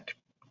extent.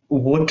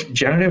 What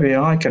generative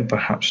AI can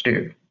perhaps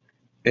do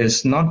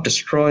is not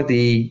destroy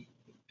the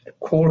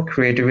core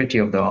creativity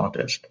of the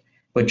artist,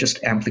 but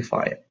just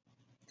amplify it.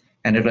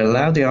 And it will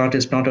allow the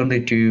artist not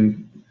only to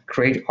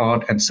create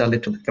art and sell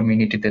it to the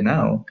community they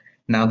know,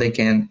 now they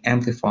can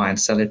amplify and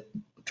sell it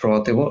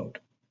throughout the world.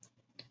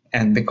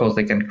 And because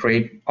they can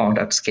create art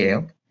at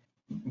scale,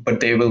 but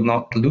they will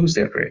not lose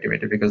their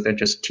creativity because they're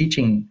just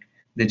teaching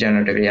the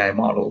generative AI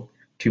model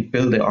to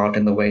build the art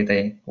in the way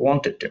they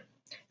want it to.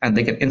 And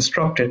they can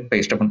instruct it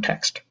based upon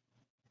text.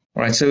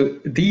 Right. So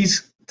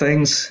these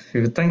things, if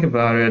you think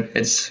about it,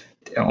 it's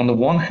on the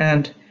one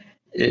hand,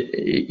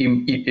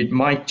 it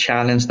might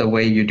challenge the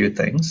way you do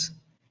things.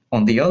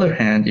 On the other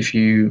hand, if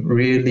you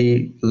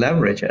really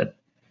leverage it,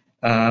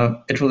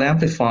 it will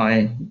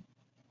amplify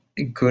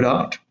good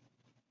art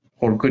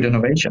or good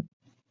innovation.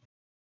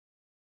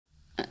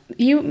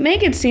 You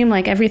make it seem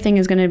like everything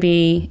is going to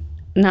be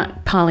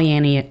not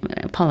Pollyanna-ish,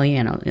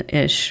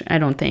 I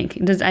don't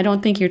think. I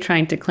don't think you're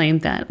trying to claim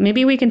that.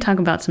 Maybe we can talk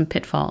about some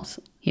pitfalls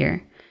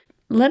here.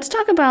 Let's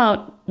talk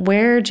about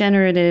where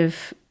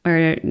generative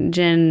or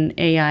Gen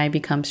AI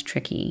becomes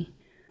tricky.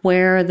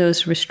 Where are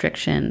those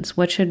restrictions?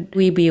 What should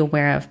we be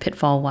aware of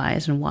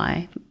pitfall-wise and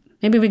why?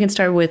 Maybe we can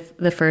start with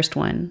the first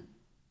one.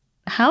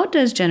 How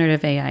does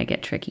generative AI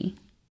get tricky?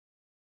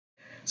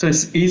 So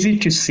it's easy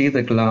to see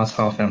the glass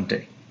half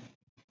empty.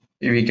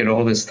 We can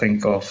always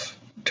think of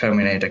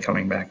Terminator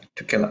coming back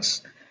to kill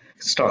us.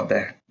 Start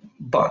there.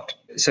 But,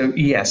 so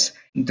yes,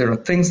 there are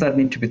things that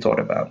need to be thought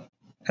about,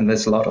 and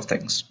there's a lot of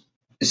things.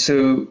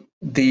 So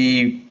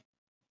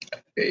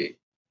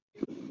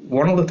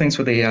one of the things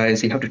with AI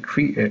is you have to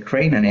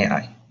train an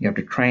AI. You have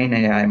to train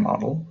an AI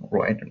model,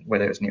 right?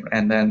 Whether it's new,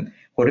 and then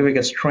whatever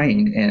gets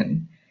trained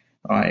in,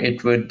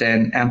 it would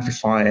then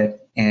amplify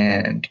it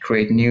and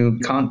create new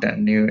content,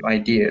 new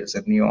ideas,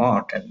 and new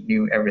art, and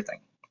new everything,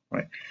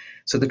 right?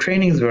 So the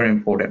training is very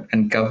important,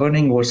 and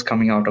governing what's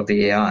coming out of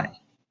the AI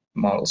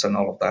models and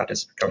all of that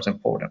becomes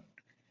important.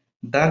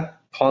 That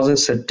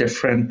posits a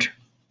different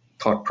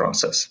thought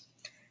process,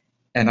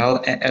 and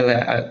I'll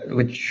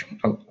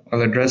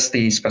address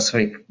the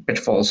specific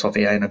pitfalls of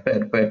AI in a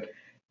bit. But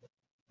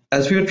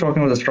as we were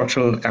talking about the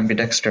structural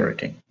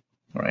ambidexterity,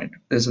 right?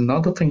 There's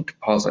another thing to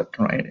posit,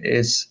 right?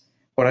 Is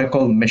what I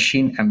call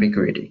machine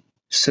ambiguity.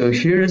 So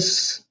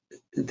here's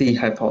the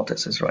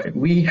hypothesis, right?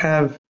 We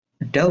have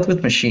dealt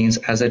with machines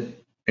as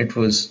it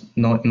was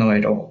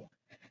know-it-all.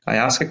 I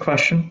ask a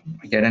question,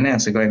 I get an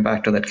answer, going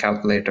back to that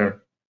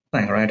calculator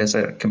thing, right? As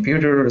a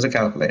computer, as a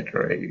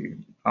calculator, you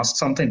ask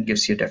something, it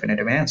gives you a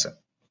definitive answer.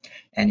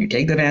 And you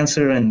take that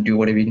answer and do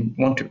whatever you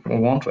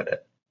want with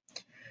it.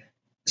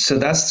 So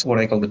that's what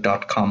I call the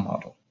 .com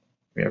model.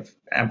 We have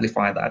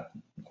amplified that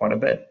quite a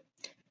bit.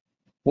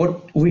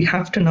 What we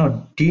have to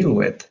now deal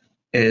with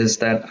is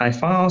that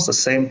if I ask the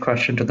same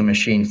question to the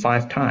machine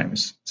 5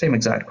 times, same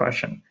exact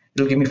question,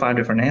 it'll give me 5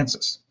 different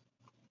answers.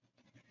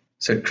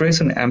 So it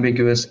creates an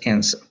ambiguous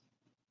answer,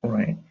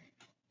 right?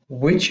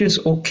 Which is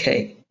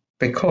okay,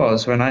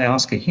 because when I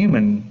ask a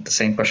human the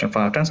same question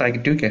 5 times, I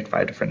do get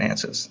 5 different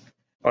answers.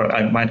 Or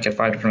I might get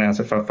 5 different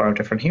answers for 5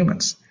 different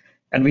humans,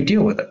 and we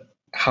deal with it.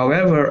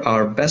 However,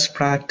 our best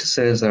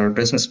practices, our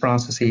business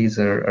processes,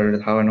 or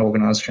how an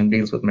organization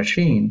deals with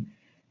machine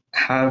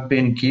have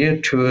been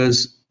geared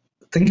towards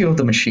thinking of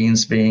the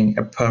machines being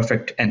a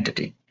perfect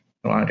entity.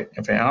 Right?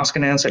 If I ask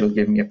an answer, it'll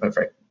give me a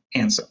perfect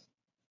answer.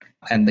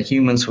 And the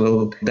humans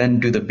will then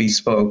do the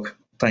bespoke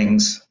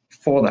things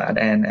for that.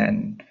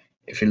 And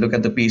if you look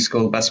at the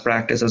B-School best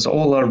practices,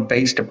 all are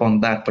based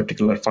upon that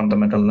particular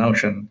fundamental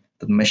notion.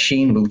 The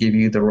machine will give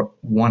you the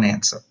one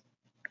answer.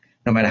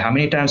 No matter how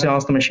many times you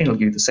ask the machine, it'll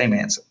give you the same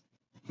answer.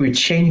 We're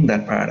changing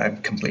that paradigm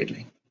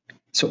completely.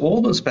 So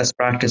all those best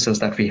practices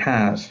that we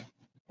have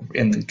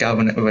in the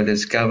whether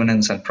it's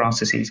governance and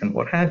processes and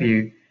what have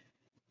you,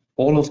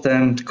 all of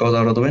them goes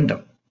out of the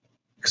window.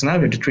 Because now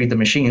we have to treat the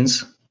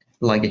machines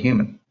like a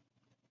human,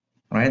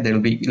 right?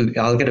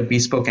 I'll get a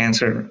bespoke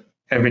answer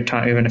every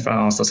time, even if I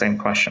ask the same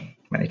question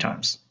many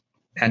times.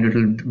 And it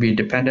will be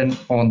dependent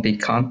on the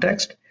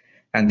context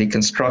and the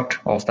construct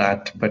of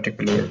that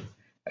particular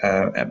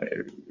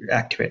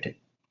activity.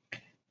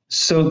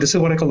 So this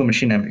is what I call the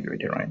machine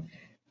ambiguity, right?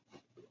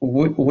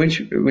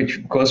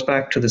 Which goes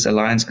back to this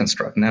alliance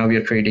construct. Now we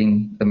are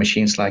treating the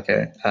machines like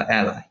an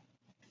ally.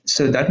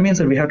 So that means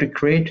that we have to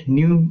create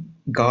new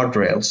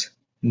guardrails,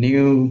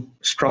 new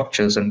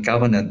structures and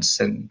governance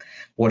and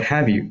what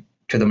have you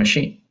to the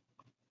machine.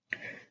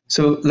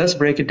 So let's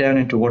break it down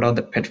into what are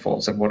the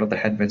pitfalls and what are the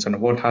headwinds and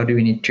how do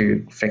we need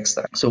to fix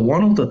that. So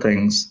one of the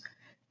things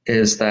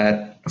is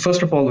that,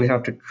 first of all, we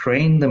have to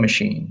train the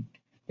machine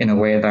in a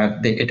way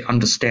that it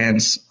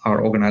understands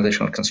our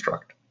organizational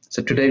construct.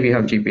 So today we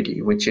have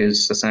GPT, which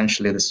is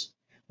essentially this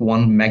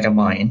one mega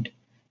mind,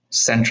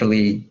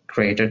 centrally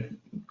created,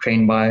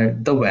 trained by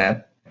the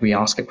web, We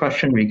ask a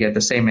question, we get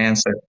the same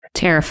answer.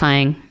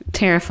 Terrifying,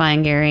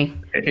 Gary.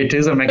 It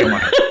is a mega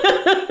mind.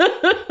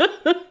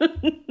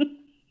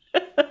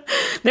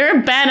 There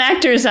are bad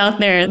actors out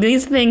there.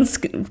 These things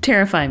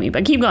terrify me,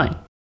 but keep going.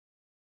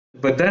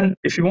 But then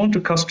if you want to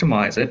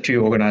customize it to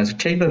your organization,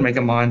 take the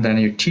mega mind, then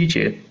you teach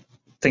it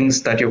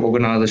things that your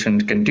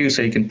organization can do.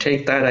 So you can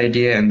take that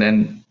idea and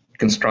then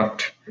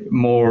construct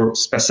more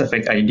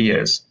specific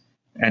ideas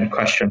and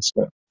questions.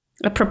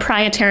 A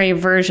proprietary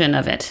version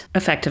of it,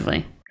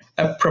 effectively.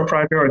 A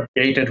proprietary or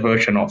gated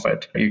version of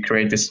it. You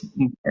create this,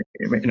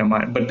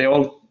 mind, but they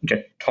all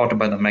get taught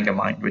by the mega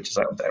mind, which is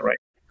out there, right?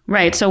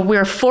 Right. So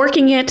we're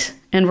forking it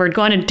and we're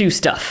going to do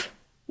stuff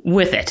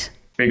with it.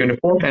 We're going to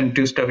fork and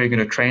do stuff. We're going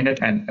to train it.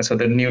 And so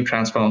the new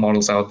transformer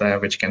models out there,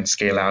 which can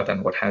scale out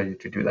and what have you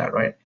to do that,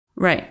 right?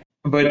 Right.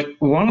 But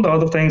one of the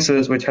other things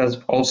is, which has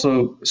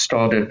also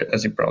started,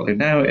 as you probably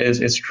know,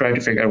 is try to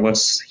figure out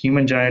what's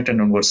human generated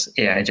and what's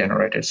AI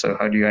generated. So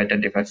how do you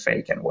identify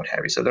fake and what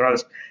have you? So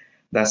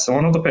that's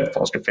one of the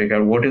pitfalls, to figure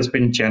out what has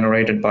been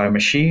generated by a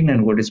machine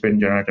and what has been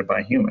generated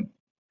by a human.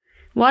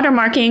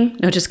 Watermarking?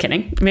 No, just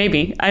kidding.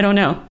 Maybe. I don't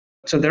know.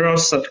 So there are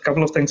a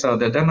couple of things out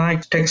there. Then I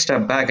take a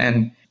step back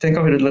and think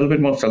of it a little bit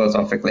more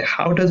philosophically.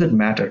 How does it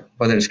matter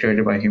whether it's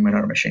created by a human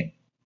or a machine?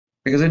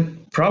 Because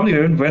it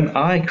probably, when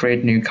I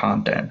create new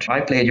content,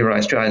 I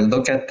plagiarize too. I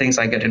look at things,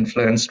 I get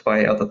influenced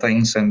by other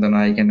things, and then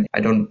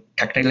I don't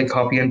technically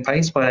copy and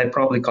paste, but I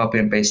probably copy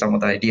and paste some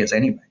of the ideas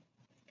anyway.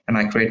 And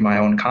I create my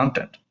own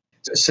content.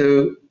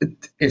 So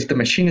if the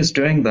machine is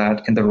doing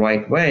that in the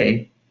right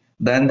way,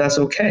 then that's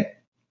okay.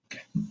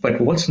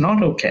 But what's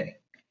not okay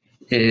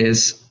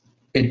is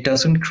it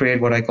doesn't create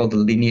what I call the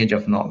lineage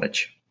of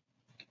knowledge.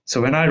 So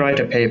when I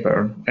write a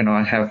paper,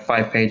 I have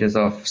 5 pages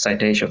of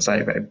citations.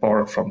 I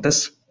borrow from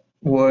this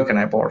work and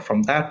I borrow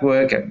from that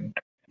work and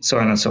so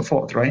on and so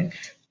forth, right?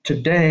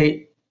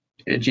 Today,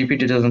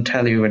 GPT doesn't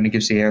tell you when it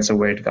gives the answer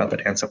where it got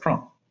that answer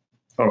from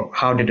or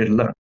how did it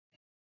learn,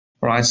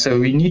 right? So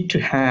we need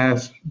to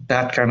have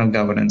that kind of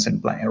governance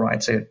in play,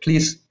 right? So at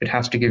least it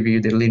has to give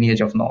you the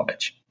lineage of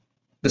knowledge.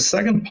 The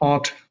second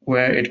part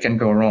where it can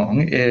go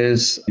wrong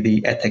is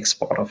the ethics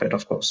part of it,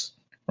 of course,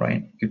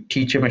 right? You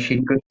teach a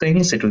machine good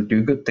things, it will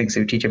do good things.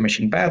 You teach a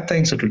machine bad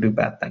things, it will do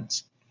bad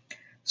things.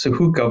 So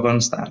who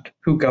governs that?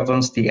 Who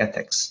governs the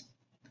ethics,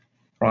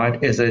 right?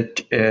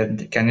 Should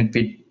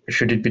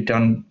it be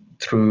done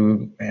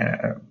through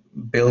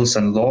bills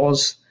and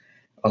laws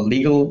or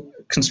legal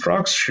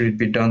constructs? Should it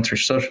be done through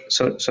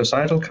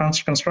societal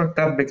construct?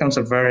 That becomes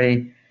a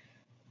very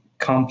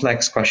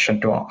complex question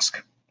to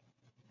ask.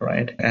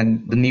 Right?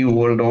 And the new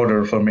world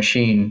order for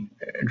machine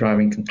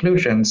driving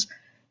conclusions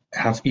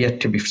have yet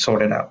to be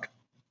sorted out.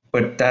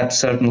 But that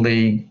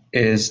certainly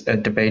is a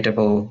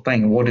debatable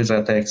thing. What is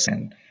ethics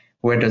and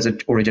where does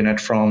it originate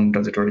from?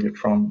 Does it originate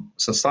from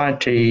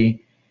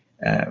society,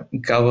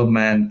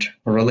 government,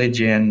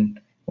 religion,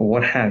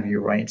 what have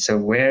you, right? So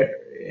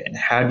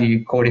how do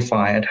you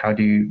codify it? How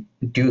do you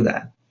do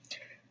that?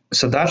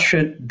 So that's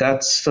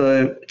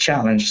a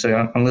challenge.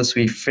 So unless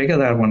we figure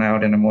that one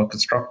out in a more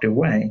constructive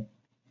way,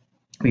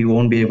 we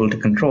won't be able to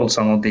control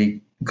some of the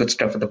good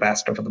stuff or the bad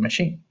stuff of the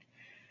machine.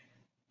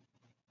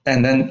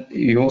 And then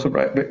you also,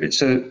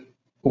 so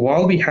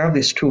while we have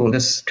this tool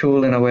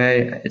in a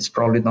way, it's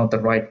probably not the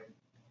right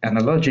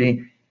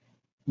analogy,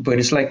 but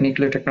it's like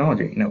nuclear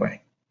technology in a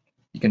way.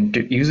 You can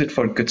use it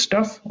for good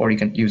stuff or you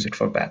can use it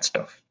for bad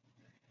stuff.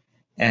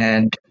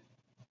 And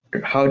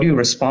how do you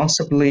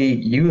responsibly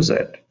use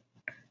it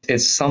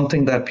is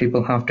something that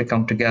people have to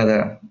come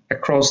together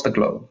across the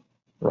globe.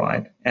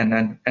 Right,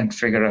 and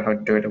figure out how to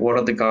do it. What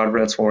are the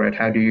guardrails for it?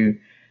 How do you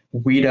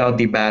weed out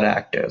the bad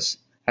actors?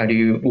 How do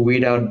you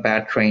weed out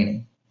bad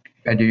training?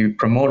 How do you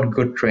promote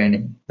good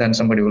training? Then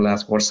somebody will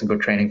ask, what's the good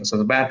training versus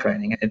the bad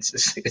training?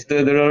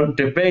 There are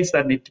debates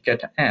that need to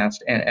get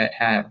asked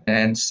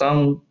and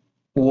some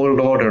world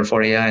order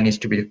for AI needs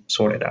to be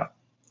sorted out.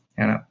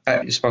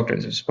 You spoke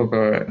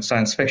about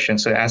science fiction,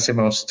 so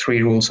Asimov's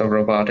 3 rules of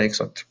robotics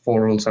or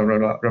 4 rules of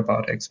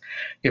robotics.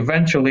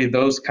 Eventually,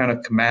 those kind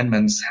of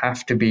commandments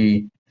have to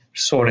be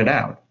sorted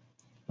out,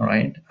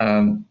 right?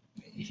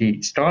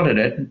 He started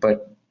it,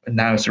 but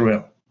now it's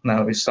real.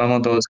 Now some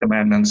of those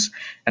commandments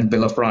and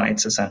Bill of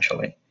Rights,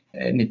 essentially,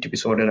 need to be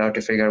sorted out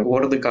to figure out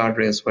what are the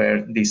guardrails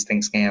where these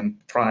things can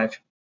thrive.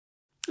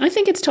 I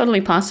think it's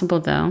totally possible,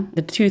 though.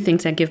 The 2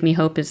 things that give me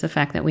hope is the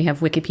fact that we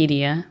have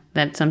Wikipedia,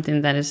 that's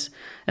something that is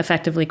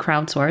effectively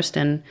crowdsourced,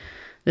 and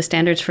the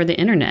standards for the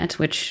internet,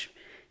 which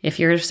if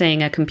you're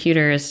saying a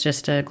computer is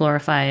just a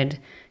glorified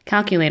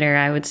calculator,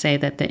 I would say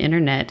that the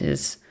internet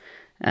is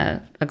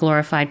a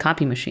glorified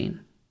copy machine.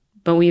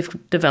 But we've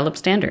developed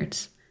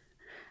standards.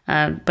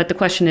 But the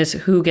question is,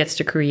 who gets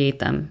to create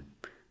them?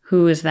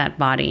 Who is that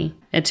body?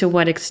 And to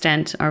what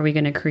extent are we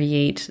going to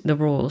create the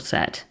rule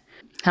set?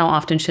 How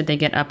often should they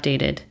get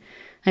updated?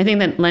 I think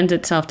that lends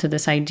itself to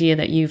this idea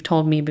that you've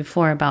told me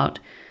before about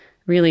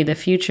really the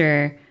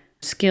future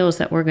skills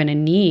that we're going to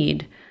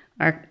need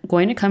are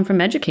going to come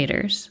from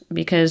educators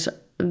because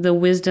the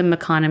wisdom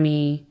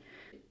economy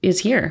is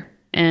here.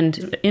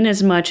 And in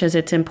as much as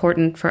it's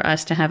important for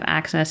us to have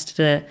access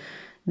to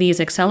these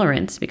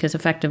accelerants, because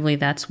effectively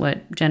that's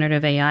what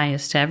generative AI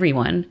is to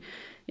everyone,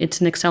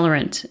 it's an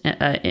accelerant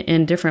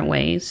in different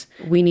ways.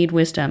 We need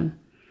wisdom.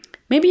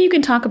 Maybe you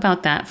can talk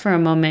about that for a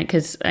moment,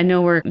 because I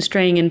know we're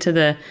straying into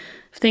the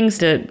things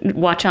to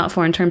watch out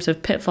for in terms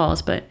of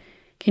pitfalls, but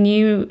can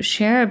you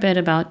share a bit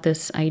about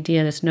this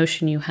idea, this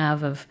notion you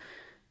have of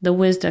the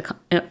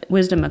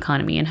wisdom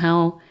economy and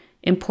how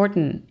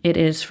important it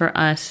is for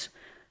us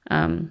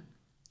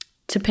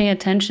to pay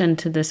attention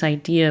to this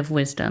idea of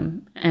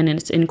wisdom and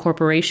its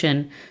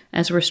incorporation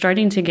as we're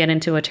starting to get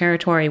into a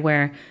territory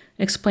where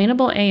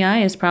explainable AI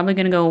is probably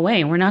going to go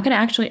away. We're not going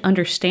to actually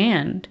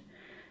understand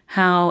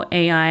how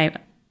AI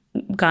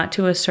got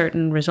to a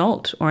certain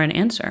result or an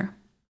answer.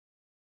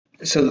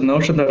 So the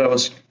notion that I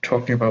was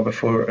talking about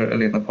before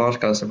earlier in the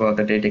podcast about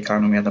the data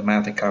economy and the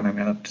math economy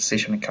and the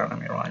decision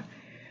economy, right?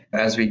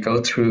 As we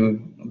go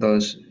through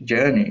those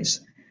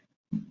journeys,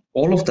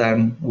 all of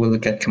them will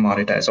get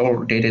commoditized.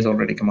 All data is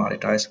already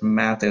commoditized.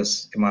 Math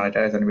is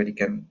commoditized. Anybody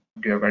can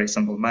do a very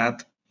simple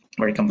math,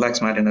 very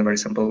complex math in a very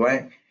simple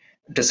way.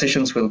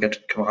 Decisions will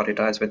get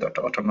commoditized with the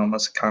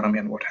autonomous economy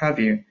and what have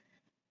you.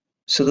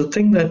 So the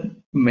thing that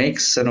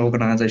makes an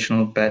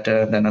organization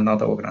better than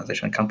another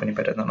organization, a company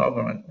better than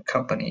another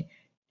company,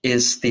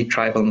 is the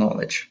tribal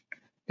knowledge,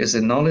 is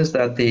the knowledge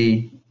that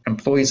the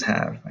employees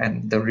have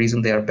and the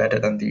reason they are better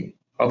than the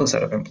other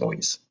set of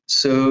employees.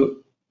 So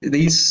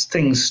these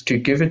things, to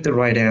give it the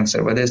right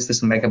answer, whether it's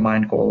this mega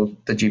mind called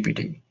the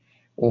GPT,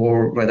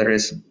 or whether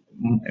it's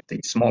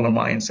the smaller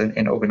minds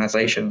in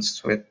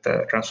organizations with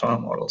transformer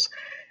models,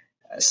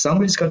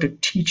 somebody's got to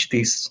teach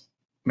these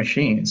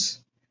machines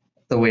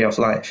the way of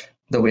life,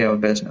 the way of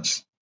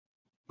business,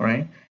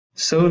 right?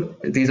 So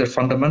these are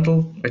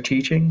fundamental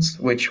teachings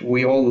which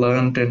we all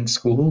learned in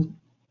school,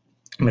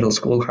 middle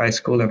school, high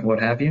school, and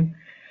what have you.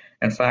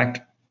 In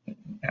fact,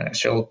 I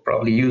shall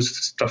probably use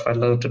stuff I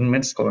learned in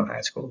mid school and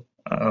high school.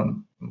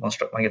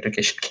 Most of my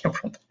education came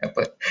from there,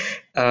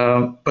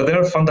 but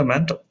they're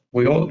fundamental.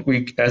 We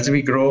as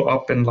we grow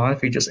up in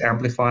life, we just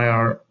amplify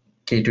our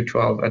K to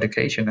 12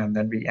 education, and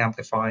then we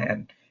amplify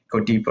and go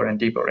deeper and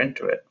deeper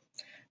into it.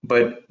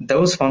 But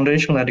those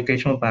foundational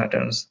educational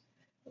patterns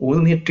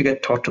will need to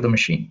get taught to the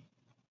machine.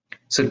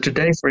 So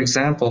today, for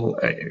example,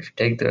 if you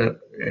take the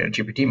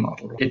GPT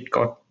model, it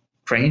got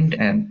trained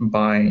and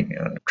by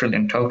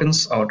trillion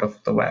tokens out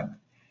of the web.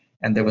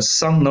 And there was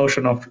some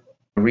notion of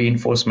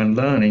reinforcement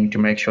learning to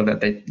make sure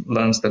that it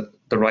learns the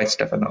right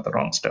stuff and not the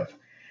wrong stuff.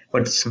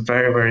 But it's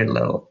very, very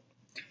low.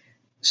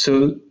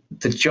 So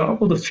the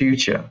job of the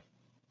future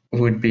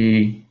would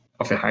be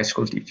of a high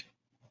school teacher.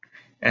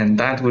 And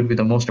that would be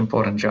the most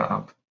important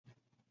job.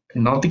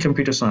 Not the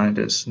computer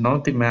scientists,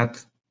 not the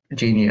math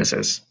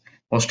geniuses.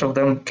 Most of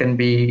them can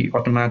be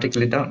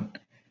automatically done.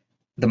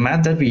 The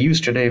math that we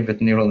use today with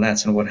neural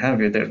nets and what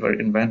have you, that were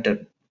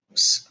invented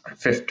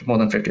more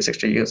than 50,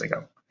 60 years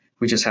ago.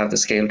 We just have the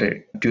scale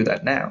to do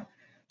that now.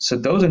 So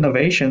those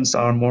innovations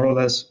are more or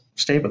less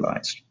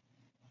stabilized.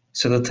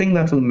 So the thing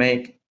that will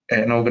make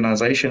an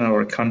organization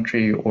or a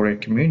country or a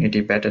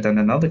community better than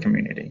another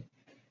community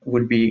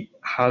would be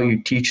how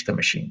you teach the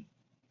machine.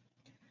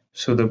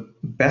 So the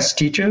best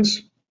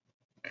teachers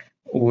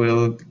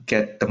will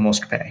get the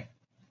most pay.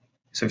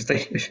 So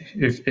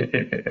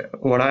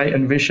what I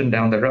envision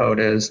down the road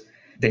is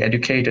the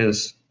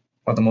educators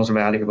are the most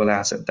valuable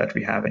asset that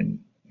we have in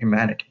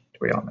humanity, to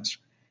be honest.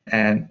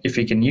 And if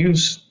we can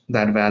use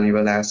that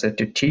valuable asset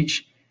to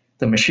teach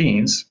the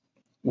machines,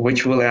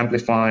 which will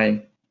amplify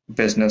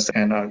business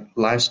and our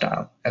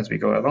lifestyle as we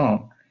go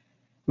along,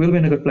 we'll be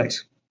in a good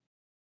place.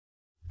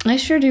 I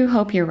sure do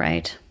hope you're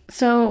right.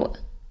 So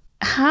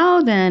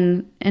how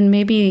then, and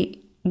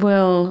maybe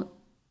we'll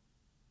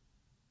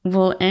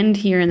end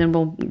here and then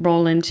we'll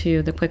roll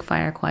into the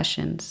quickfire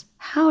questions.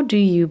 How do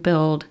you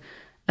build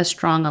a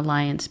strong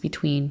alliance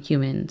between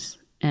humans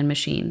and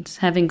machines?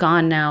 Having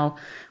gone now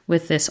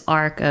with this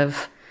arc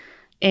of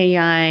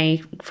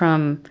AI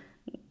from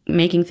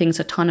making things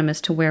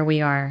autonomous to where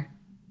we are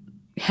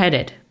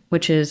headed,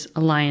 which is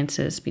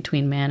alliances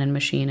between man and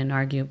machine and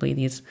arguably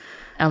these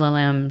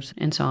LLMs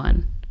and so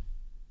on.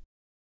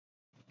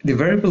 The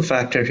variable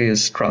factor here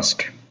is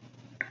trust,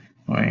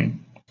 right?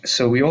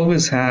 So we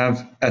always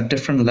have at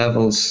different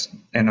levels,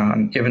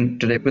 and even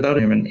today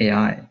without even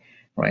AI,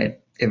 right?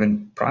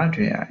 Even prior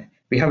to AI,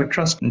 we have a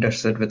trust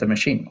deficit with the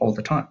machine all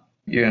the time.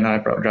 You and I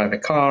drive a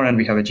car and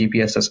we have a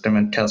GPS system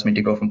and tells me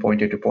to go from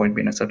point A to point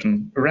B in a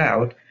certain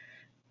route.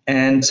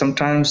 And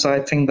sometimes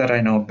I think that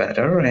I know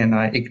better and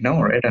I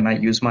ignore it and I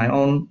use my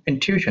own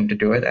intuition to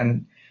do it.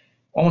 And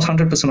almost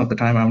 100% of the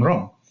time I'm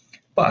wrong.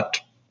 But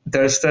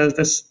there's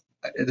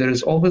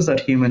always that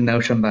human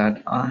notion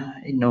that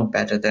I know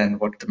better than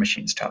what the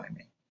machine's telling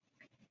me.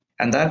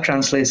 And that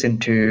translates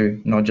into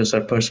not just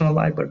our personal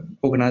life, but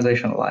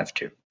organizational life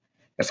too.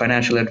 A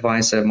financial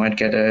advisor might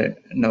get a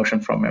notion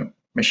from a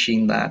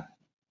machine that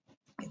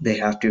they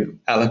have to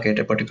allocate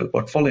a particular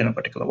portfolio in a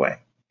particular way.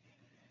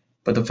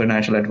 But the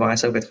financial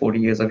advisor with 40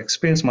 years of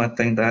experience might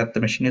think that the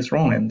machine is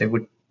wrong and they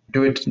would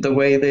do it the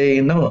way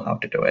they know how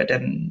to do it,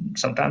 and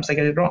sometimes they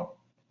get it wrong.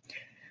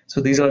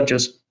 So these are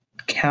just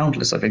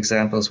countless of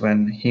examples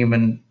when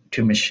human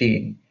to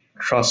machine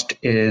trust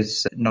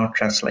is not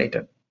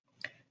translated.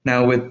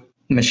 Now, with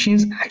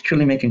machines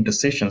actually making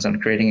decisions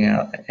and creating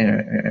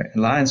an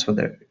alliance with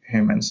the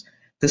humans,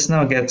 this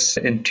now gets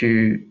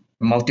into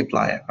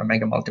multiplier or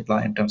mega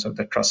multiplier in terms of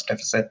the trust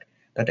deficit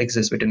that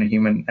exists between a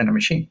human and a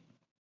machine.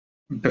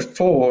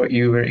 Before,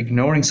 you were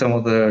ignoring some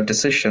of the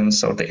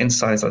decisions or the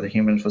insights that the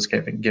humans was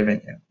giving you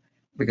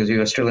because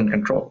you are still in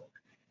control.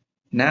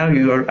 Now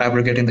you are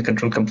abrogating the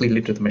control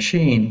completely to the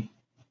machine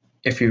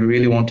if you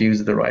really want to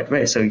use it the right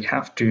way. So you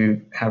have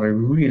to have a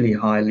really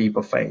high leap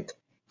of faith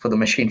for the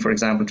machine, for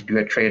example, to do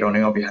a trade on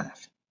your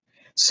behalf.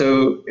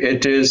 So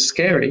it is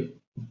scary,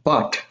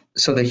 but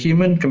so the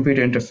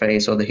human-computer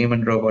interface or the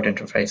human-robot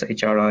interface,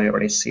 HRI or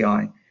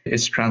HCI,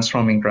 is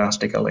transforming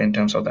drastically in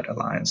terms of that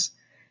alliance.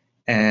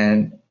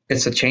 And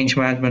it's a change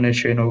management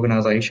issue in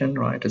organization,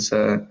 right? It's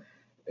a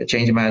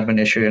change management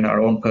issue in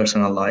our own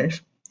personal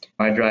life.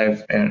 I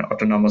drive an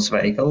autonomous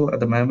vehicle at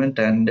the moment,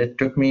 and it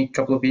took me a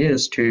couple of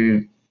years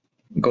to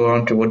go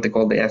on to what they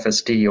call the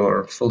FSD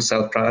or full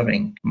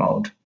self-driving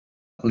mode.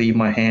 Leave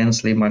my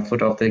hands, leave my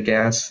foot off the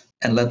gas,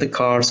 and let the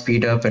car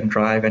speed up and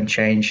drive and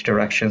change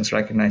directions,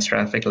 recognize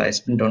traffic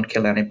lights, and don't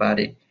kill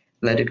anybody.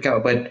 Let it go.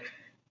 But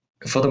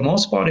for the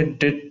most part, it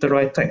did the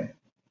right thing.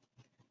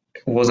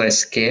 Was I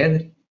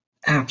scared?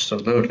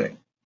 Absolutely.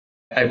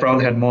 I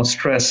probably had more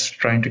stress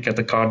trying to get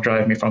the car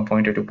drive me from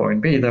point A to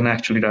point B than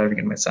actually driving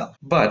it myself.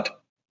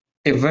 But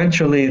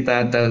eventually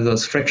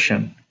those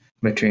friction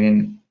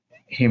between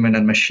human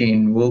and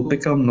machine will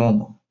become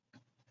normal.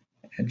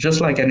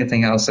 Just like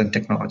anything else in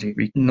technology,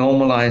 we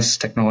normalize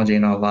technology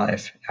in our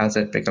life as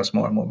it becomes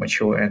more and more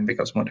mature and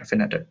becomes more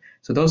definitive.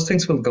 So those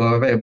things will go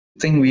away. The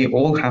thing we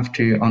all have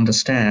to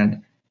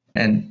understand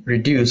and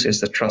reduce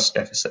is the trust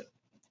deficit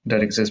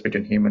that exists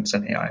between humans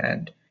and AI.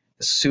 And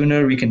the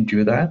sooner we can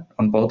do that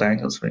on both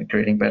angles, we're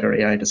creating better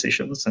AI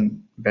decisions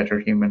and better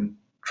human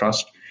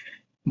trust,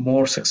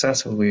 more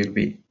successful we will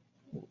be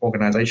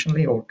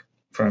organizationally or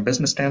from a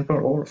business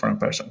standpoint or from a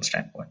personal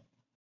standpoint.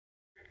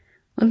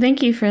 Well,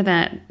 thank you for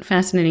that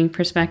fascinating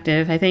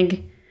perspective. I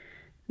think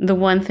the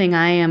one thing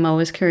I am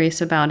always curious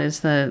about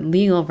is the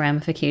legal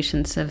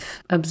ramifications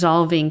of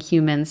absolving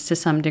humans to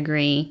some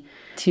degree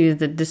to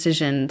the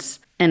decisions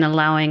and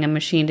allowing a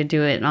machine to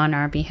do it on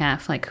our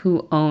behalf. Like,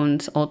 who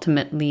owns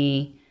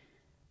ultimately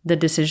the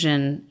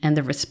decision and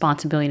the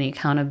responsibility and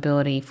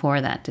accountability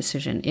for that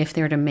decision if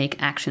they're to make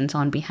actions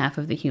on behalf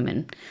of the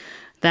human?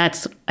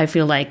 That's, I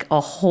feel like, a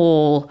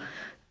whole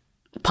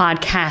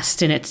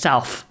podcast in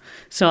itself.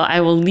 So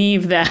I will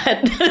leave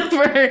that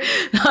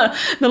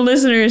for the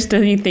listeners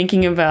to be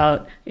thinking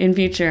about in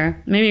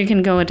future. Maybe you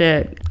can go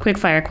into quick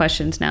fire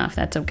questions now, if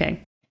that's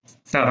okay.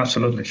 No,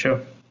 absolutely,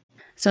 sure.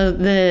 So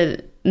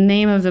the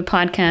name of the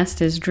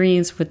podcast is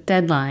Dreams with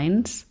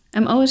Deadlines.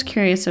 I'm always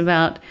curious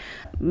about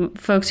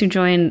folks who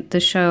join the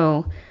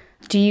show.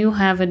 Do you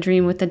have a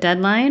dream with a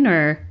deadline,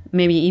 or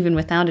maybe even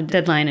without a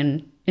deadline?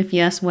 And if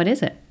yes, what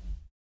is it?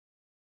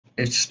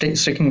 It's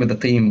sticking with the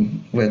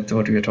theme with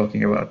what we were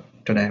talking about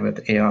today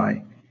with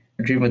AI.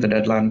 A dream with a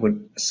deadline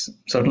would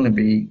certainly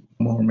be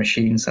more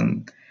machines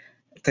and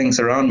things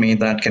around me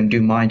that can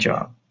do my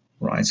job,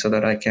 right? So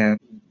that I can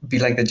be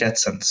like the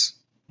Jetsons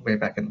way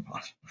back in the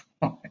past.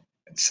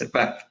 Sit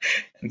back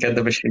and get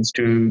the machines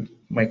to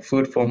make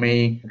food for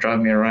me, drive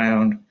me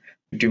around,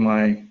 do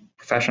my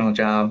professional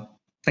job,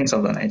 things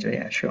of that nature.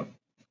 Yeah, sure.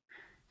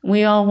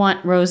 We all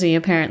want Rosie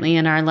apparently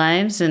in our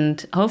lives,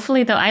 and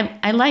hopefully, though,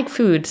 I like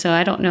food, so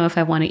I don't know if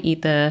I want to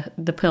eat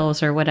the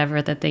pills or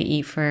whatever that they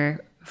eat for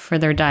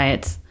their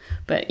diets.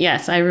 But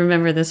yes, I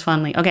remember this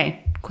fondly.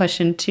 Okay,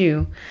 question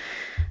 2.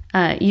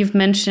 You've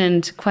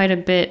mentioned quite a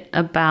bit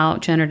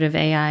about generative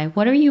AI.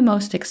 What are you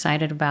most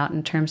excited about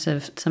in terms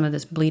of some of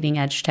this bleeding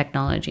edge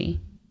technology?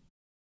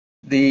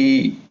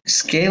 The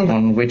scale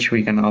on which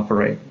we can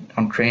operate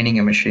on training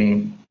a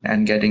machine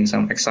and getting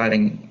some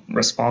exciting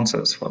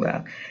responses for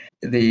that.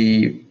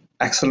 The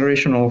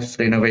acceleration of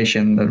the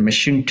innovation, the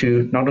machine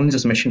to, not only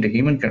just machine to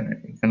human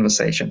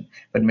conversation,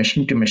 but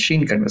machine to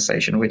machine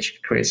conversation,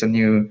 which creates a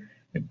new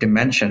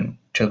dimension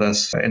to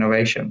this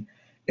innovation,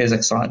 is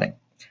exciting.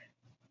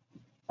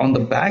 On the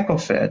back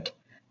of it,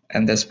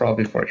 and this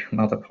probably for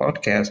another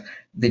podcast,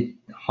 the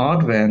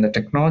hardware and the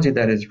technology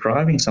that is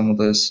driving some of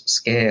this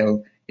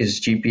scale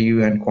is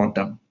GPU and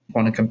quantum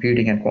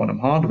computing and quantum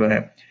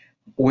hardware,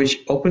 which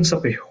opens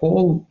up a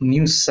whole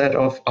new set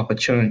of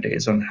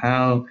opportunities on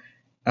how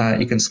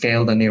you can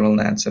scale the neural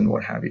nets and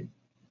what have you.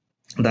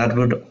 That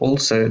would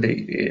also,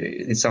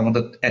 some of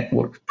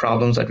the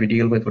problems that we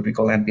deal with, what we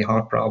call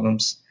NP-hard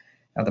problems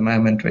at the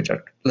moment, which are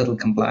a little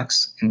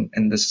complex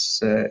in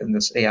this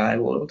AI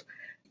world,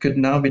 could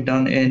now be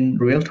done in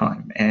real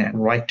time and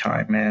right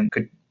time and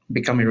could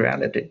become a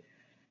reality,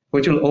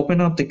 which will open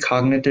up the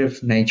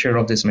cognitive nature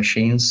of these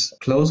machines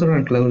closer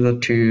and closer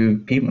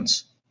to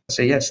humans.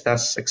 So yes,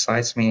 that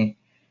excites me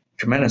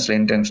tremendously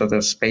in terms of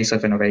the space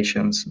of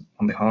innovations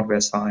on the hardware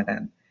side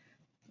and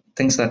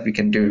things that we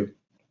can do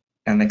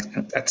and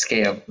at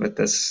scale with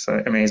this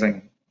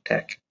amazing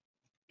tech.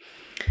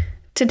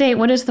 To date,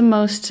 what is the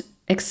most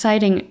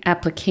exciting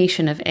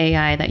application of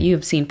AI that you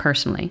have seen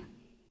personally?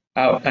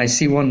 Oh, I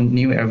see one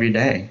new every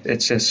day.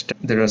 It's just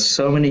there are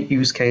so many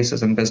use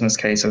cases and business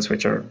cases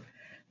which are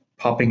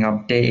popping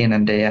up day in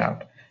and day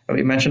out.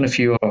 We mentioned a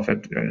few of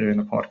it during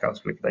the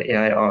podcast, like the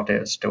AI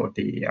artist or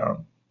the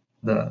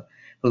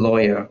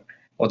lawyer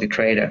or the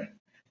trader.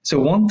 So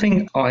one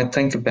thing I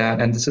think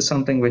about, and this is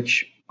something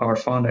which our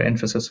founder,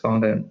 Infosys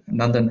founder,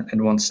 Nandan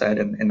had once said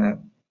in a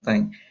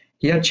thing,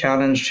 he had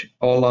challenged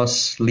all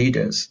us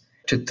leaders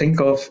to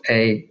think of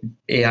a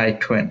AI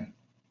twin.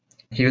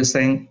 He was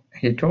saying,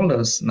 he told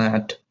us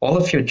that all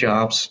of your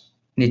jobs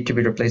need to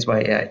be replaced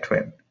by AI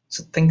twin.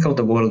 So think of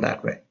the world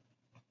that way,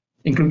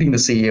 including the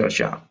CEO's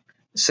job.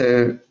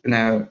 So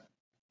now,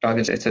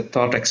 obviously, it's a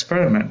thought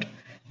experiment,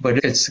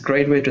 but it's a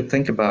great way to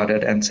think about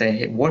it and say,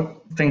 hey,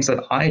 what things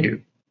that I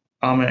do?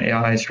 I'm an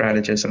AI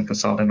strategist and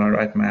consultant. I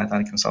write math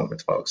and consult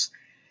with folks.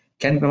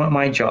 Can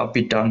my job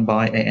be done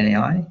by an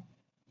AI?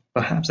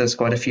 Perhaps there's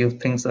quite a few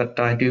things that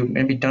I do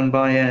may be done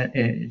by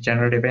a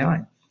generative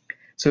AI.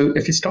 So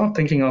if you start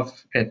thinking of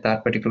it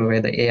that particular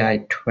way, the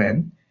AI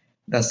twin,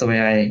 that's the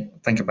way I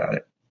think about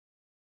it.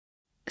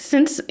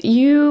 Since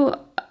you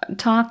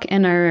talk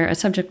and are a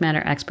subject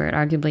matter expert,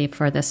 arguably,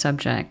 for this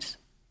subject,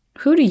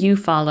 who do you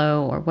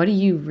follow or what do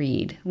you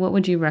read? What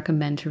would you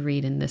recommend to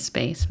read in this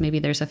space? Maybe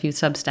there's a few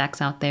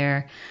Substacks out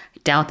there. I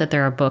doubt that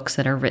there are books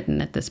that are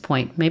written at this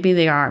point. Maybe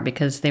they are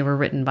because they were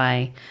written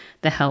by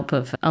the help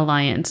of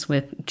alliance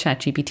with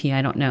ChatGPT.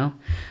 I don't know.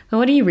 But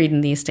what are you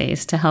reading these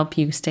days to help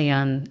you stay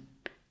on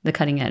the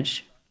cutting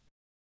edge?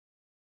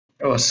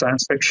 Oh,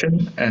 science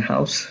fiction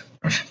helps.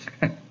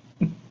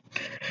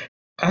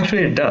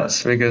 Actually, it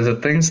does, because the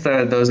things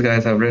that those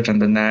guys have written,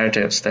 the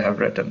narratives they have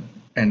written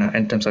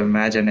in terms of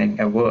imagining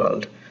a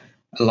world,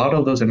 a lot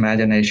of those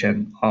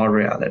imagination are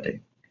reality,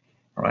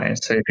 right?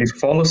 So if you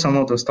follow some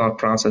of those thought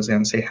processes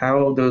and see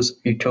how those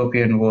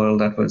utopian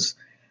world that was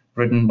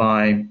written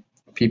by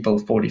people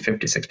 40,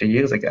 50, 60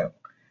 years ago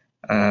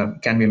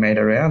can be made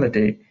a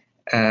reality,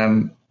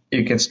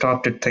 you can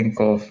start to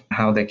think of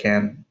how they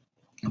can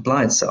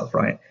apply itself,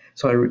 right?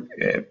 So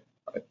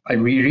I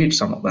reread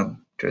some of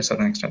them to a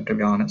certain extent, to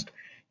be honest.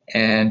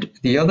 And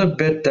the other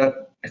bit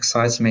that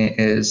excites me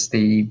is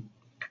the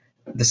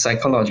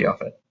psychology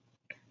of it.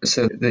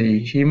 So the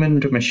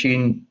human to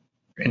machine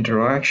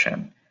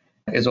interaction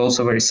is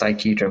also very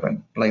psyche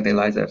driven, like the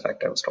Eliza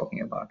effect I was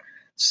talking about.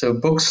 So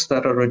books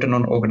that are written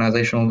on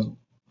organizational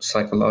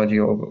psychology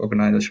or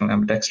organizational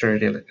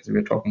ambidexterity, as we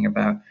were talking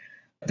about,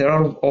 they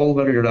are all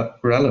very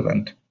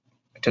relevant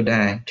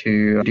today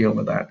to deal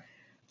with that.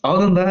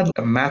 Other than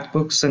that, math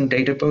books and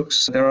data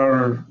books, there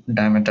are a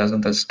dime a dozen.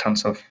 There's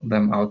tons of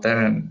them out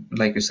there. And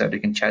like you said, you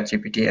can chat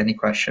GPT any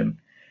question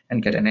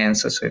and get an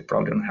answer. So you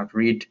probably don't have to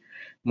read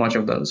much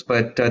of those.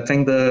 But I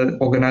think the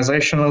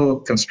organizational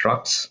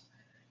constructs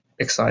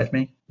excite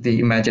me. The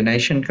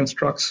imagination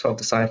constructs of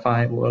the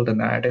sci-fi world and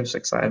narratives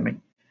excite me,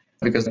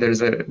 because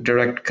there's a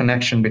direct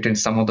connection between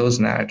some of those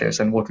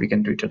narratives and what we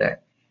can do today.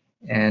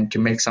 And to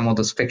make some of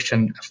those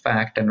fiction a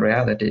fact and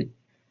reality,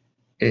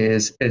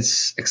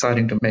 it's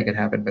exciting to make it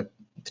happen with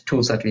the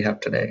tools that we have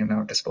today in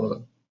our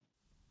disposal.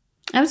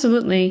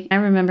 Absolutely. I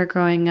remember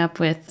growing up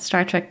with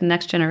Star Trek The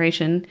Next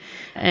Generation,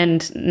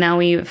 and now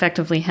we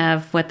effectively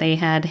have what they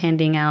had,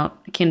 handing out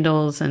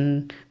Kindles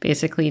and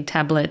basically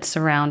tablets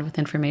around with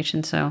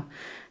information. So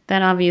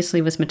that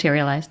obviously was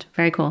materialized.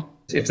 Very cool.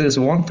 If there's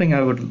one thing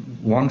I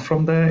would want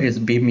from there, is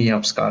beam me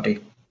up, Scotty.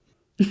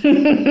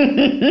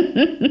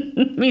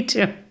 Me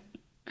too.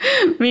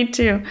 Me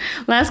too.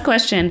 Last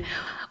question.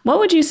 What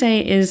would you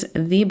say is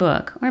the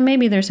book, or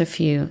maybe there's a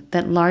few,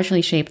 that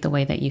largely shaped the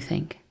way that you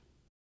think?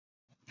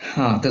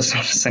 There's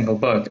not a single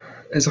book.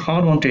 It's a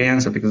hard one to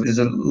answer because there's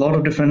a lot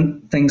of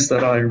different things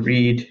that I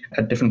read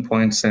at different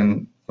points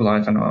in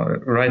life. And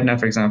right now,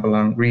 for example,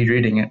 I'm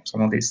rereading it, some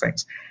of these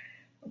things.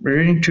 We're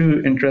reading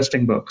two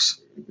interesting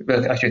books,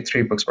 well, actually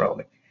three books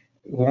probably.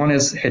 One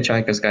is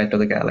Hitchhiker's Guide to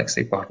the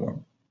Galaxy, Part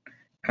 1.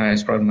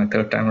 It's probably my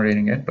third time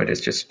reading it, but it's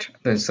just,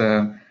 there's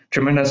a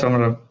tremendous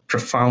amount of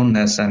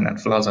profoundness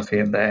and philosophy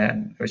in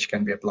there, which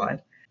can be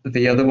applied.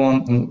 The other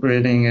one I'm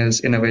reading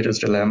is Innovator's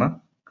Dilemma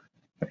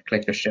by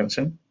Clay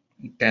Christensen,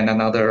 and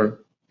another,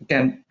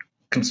 again,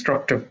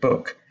 constructive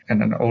book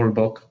and an old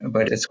book,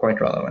 but it's quite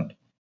relevant.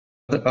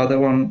 The other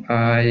one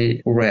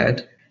I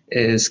read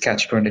is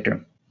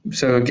Catch-22.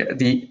 So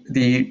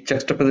the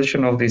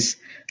juxtaposition of this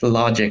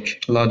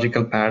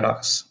logical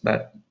paradox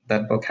that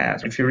book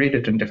has. If you read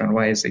it in different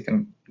ways, you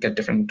can get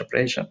different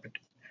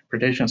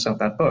interpretations of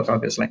that book,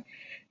 obviously.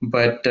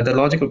 But the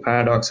logical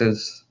paradox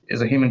is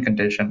a human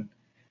condition,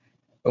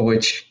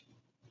 which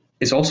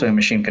is also a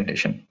machine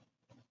condition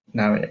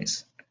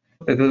nowadays.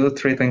 Those are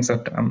three things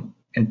that I'm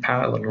in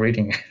parallel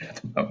reading at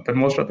the moment. But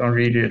most of them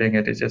rereading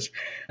it is just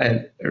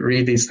I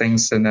read these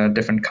things in a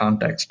different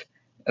context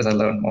as I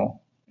learn more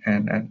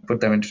and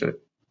put them into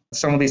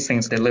some of these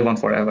things. They live on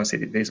forever. See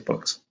these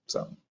books.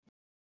 So.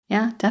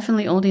 Yeah,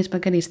 definitely oldies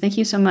but goodies. Thank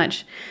you so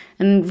much.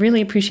 And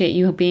really appreciate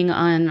you being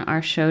on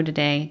our show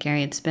today,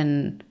 Gary. It's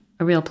been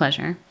a real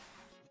pleasure.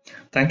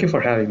 Thank you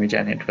for having me,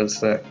 Jenny. It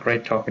was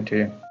great talking to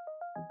you.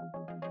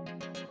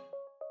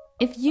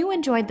 If you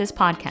enjoyed this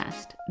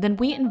podcast, then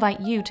we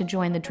invite you to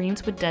join the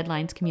Dreams with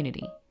Deadlines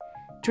community.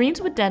 Dreams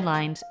with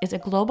Deadlines is a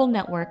global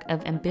network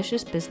of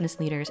ambitious business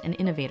leaders and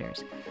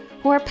innovators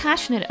who are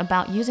passionate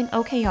about using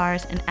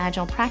OKRs and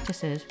agile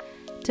practices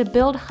to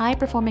build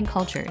high-performing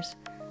cultures,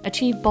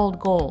 achieve bold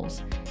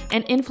goals,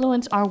 and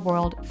influence our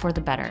world for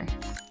the better.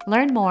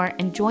 Learn more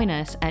and join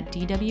us at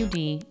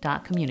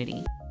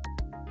dwd.community.